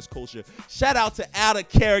OG Sports Culture. Shout out to Out of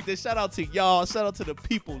Character. Shout out to y'all. Shout out to the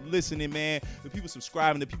people listening, man. The people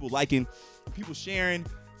subscribing, the people liking, the people sharing.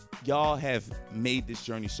 Y'all have made this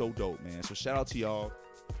journey so dope, man. So shout out to y'all.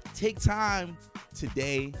 Take time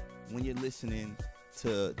today when you're listening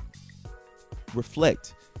to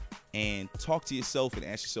reflect and talk to yourself and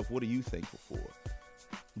ask yourself, what are you thankful for?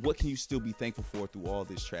 What can you still be thankful for through all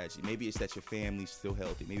this tragedy? Maybe it's that your family's still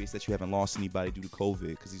healthy. Maybe it's that you haven't lost anybody due to COVID,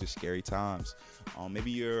 because these are scary times.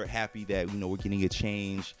 Maybe you're happy that, you know, we're getting a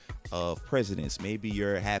change of presidents. Maybe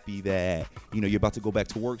you're happy that, you know, you're about to go back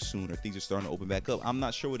to work soon or things are starting to open back up. I'm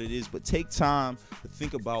not sure what it is, but take time to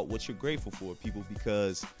think about what you're grateful for, people,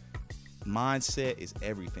 because mindset is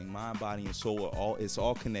everything. Mind, body, and soul it's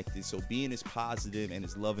all connected. So being as positive and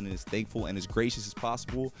as loving and as thankful and as gracious as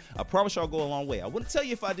possible, I promise y'all go a long way. I wouldn't tell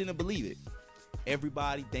you if I didn't believe it.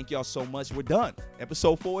 Everybody, thank y'all so much. We're done.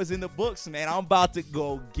 Episode 4 is in the books, man. I'm about to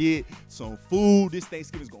go get some food. This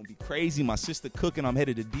Thanksgiving is going to be crazy. My sister cooking. I'm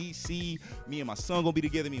headed to D.C. Me and my son going to be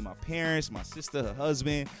together. Me and my parents, my sister, her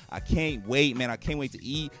husband. I can't wait, man. I can't wait to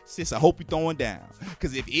eat. Sis, I hope you're throwing down.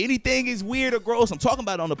 Because if anything is weird or gross, I'm talking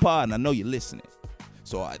about it on the pod, and I know you're listening.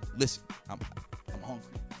 So, listen, I'm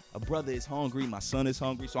hungry. A brother is hungry. My son is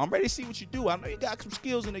hungry. So I'm ready to see what you do. I know you got some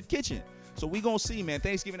skills in the kitchen. So we gonna see, man.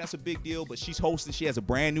 Thanksgiving, that's a big deal, but she's hosting. She has a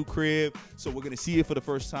brand new crib, so we're gonna see it for the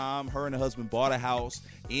first time. Her and her husband bought a house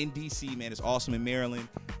in D.C., man. It's awesome in Maryland.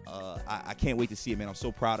 I can't wait to see it, man. I'm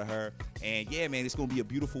so proud of her. And yeah, man, it's gonna be a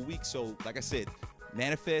beautiful week. So like I said,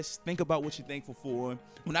 manifest, think about what you're thankful for.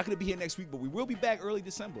 We're not going to be here next week, but we will be back early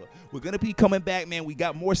December. We're going to be coming back, man. We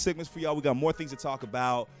got more segments for y'all. We got more things to talk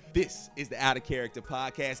about. This is the Out of Character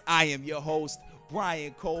Podcast. I am your host,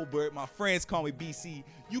 Brian Colbert. My friends call me BC.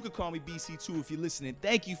 You can call me BC too if you're listening.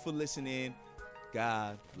 Thank you for listening.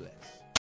 God bless.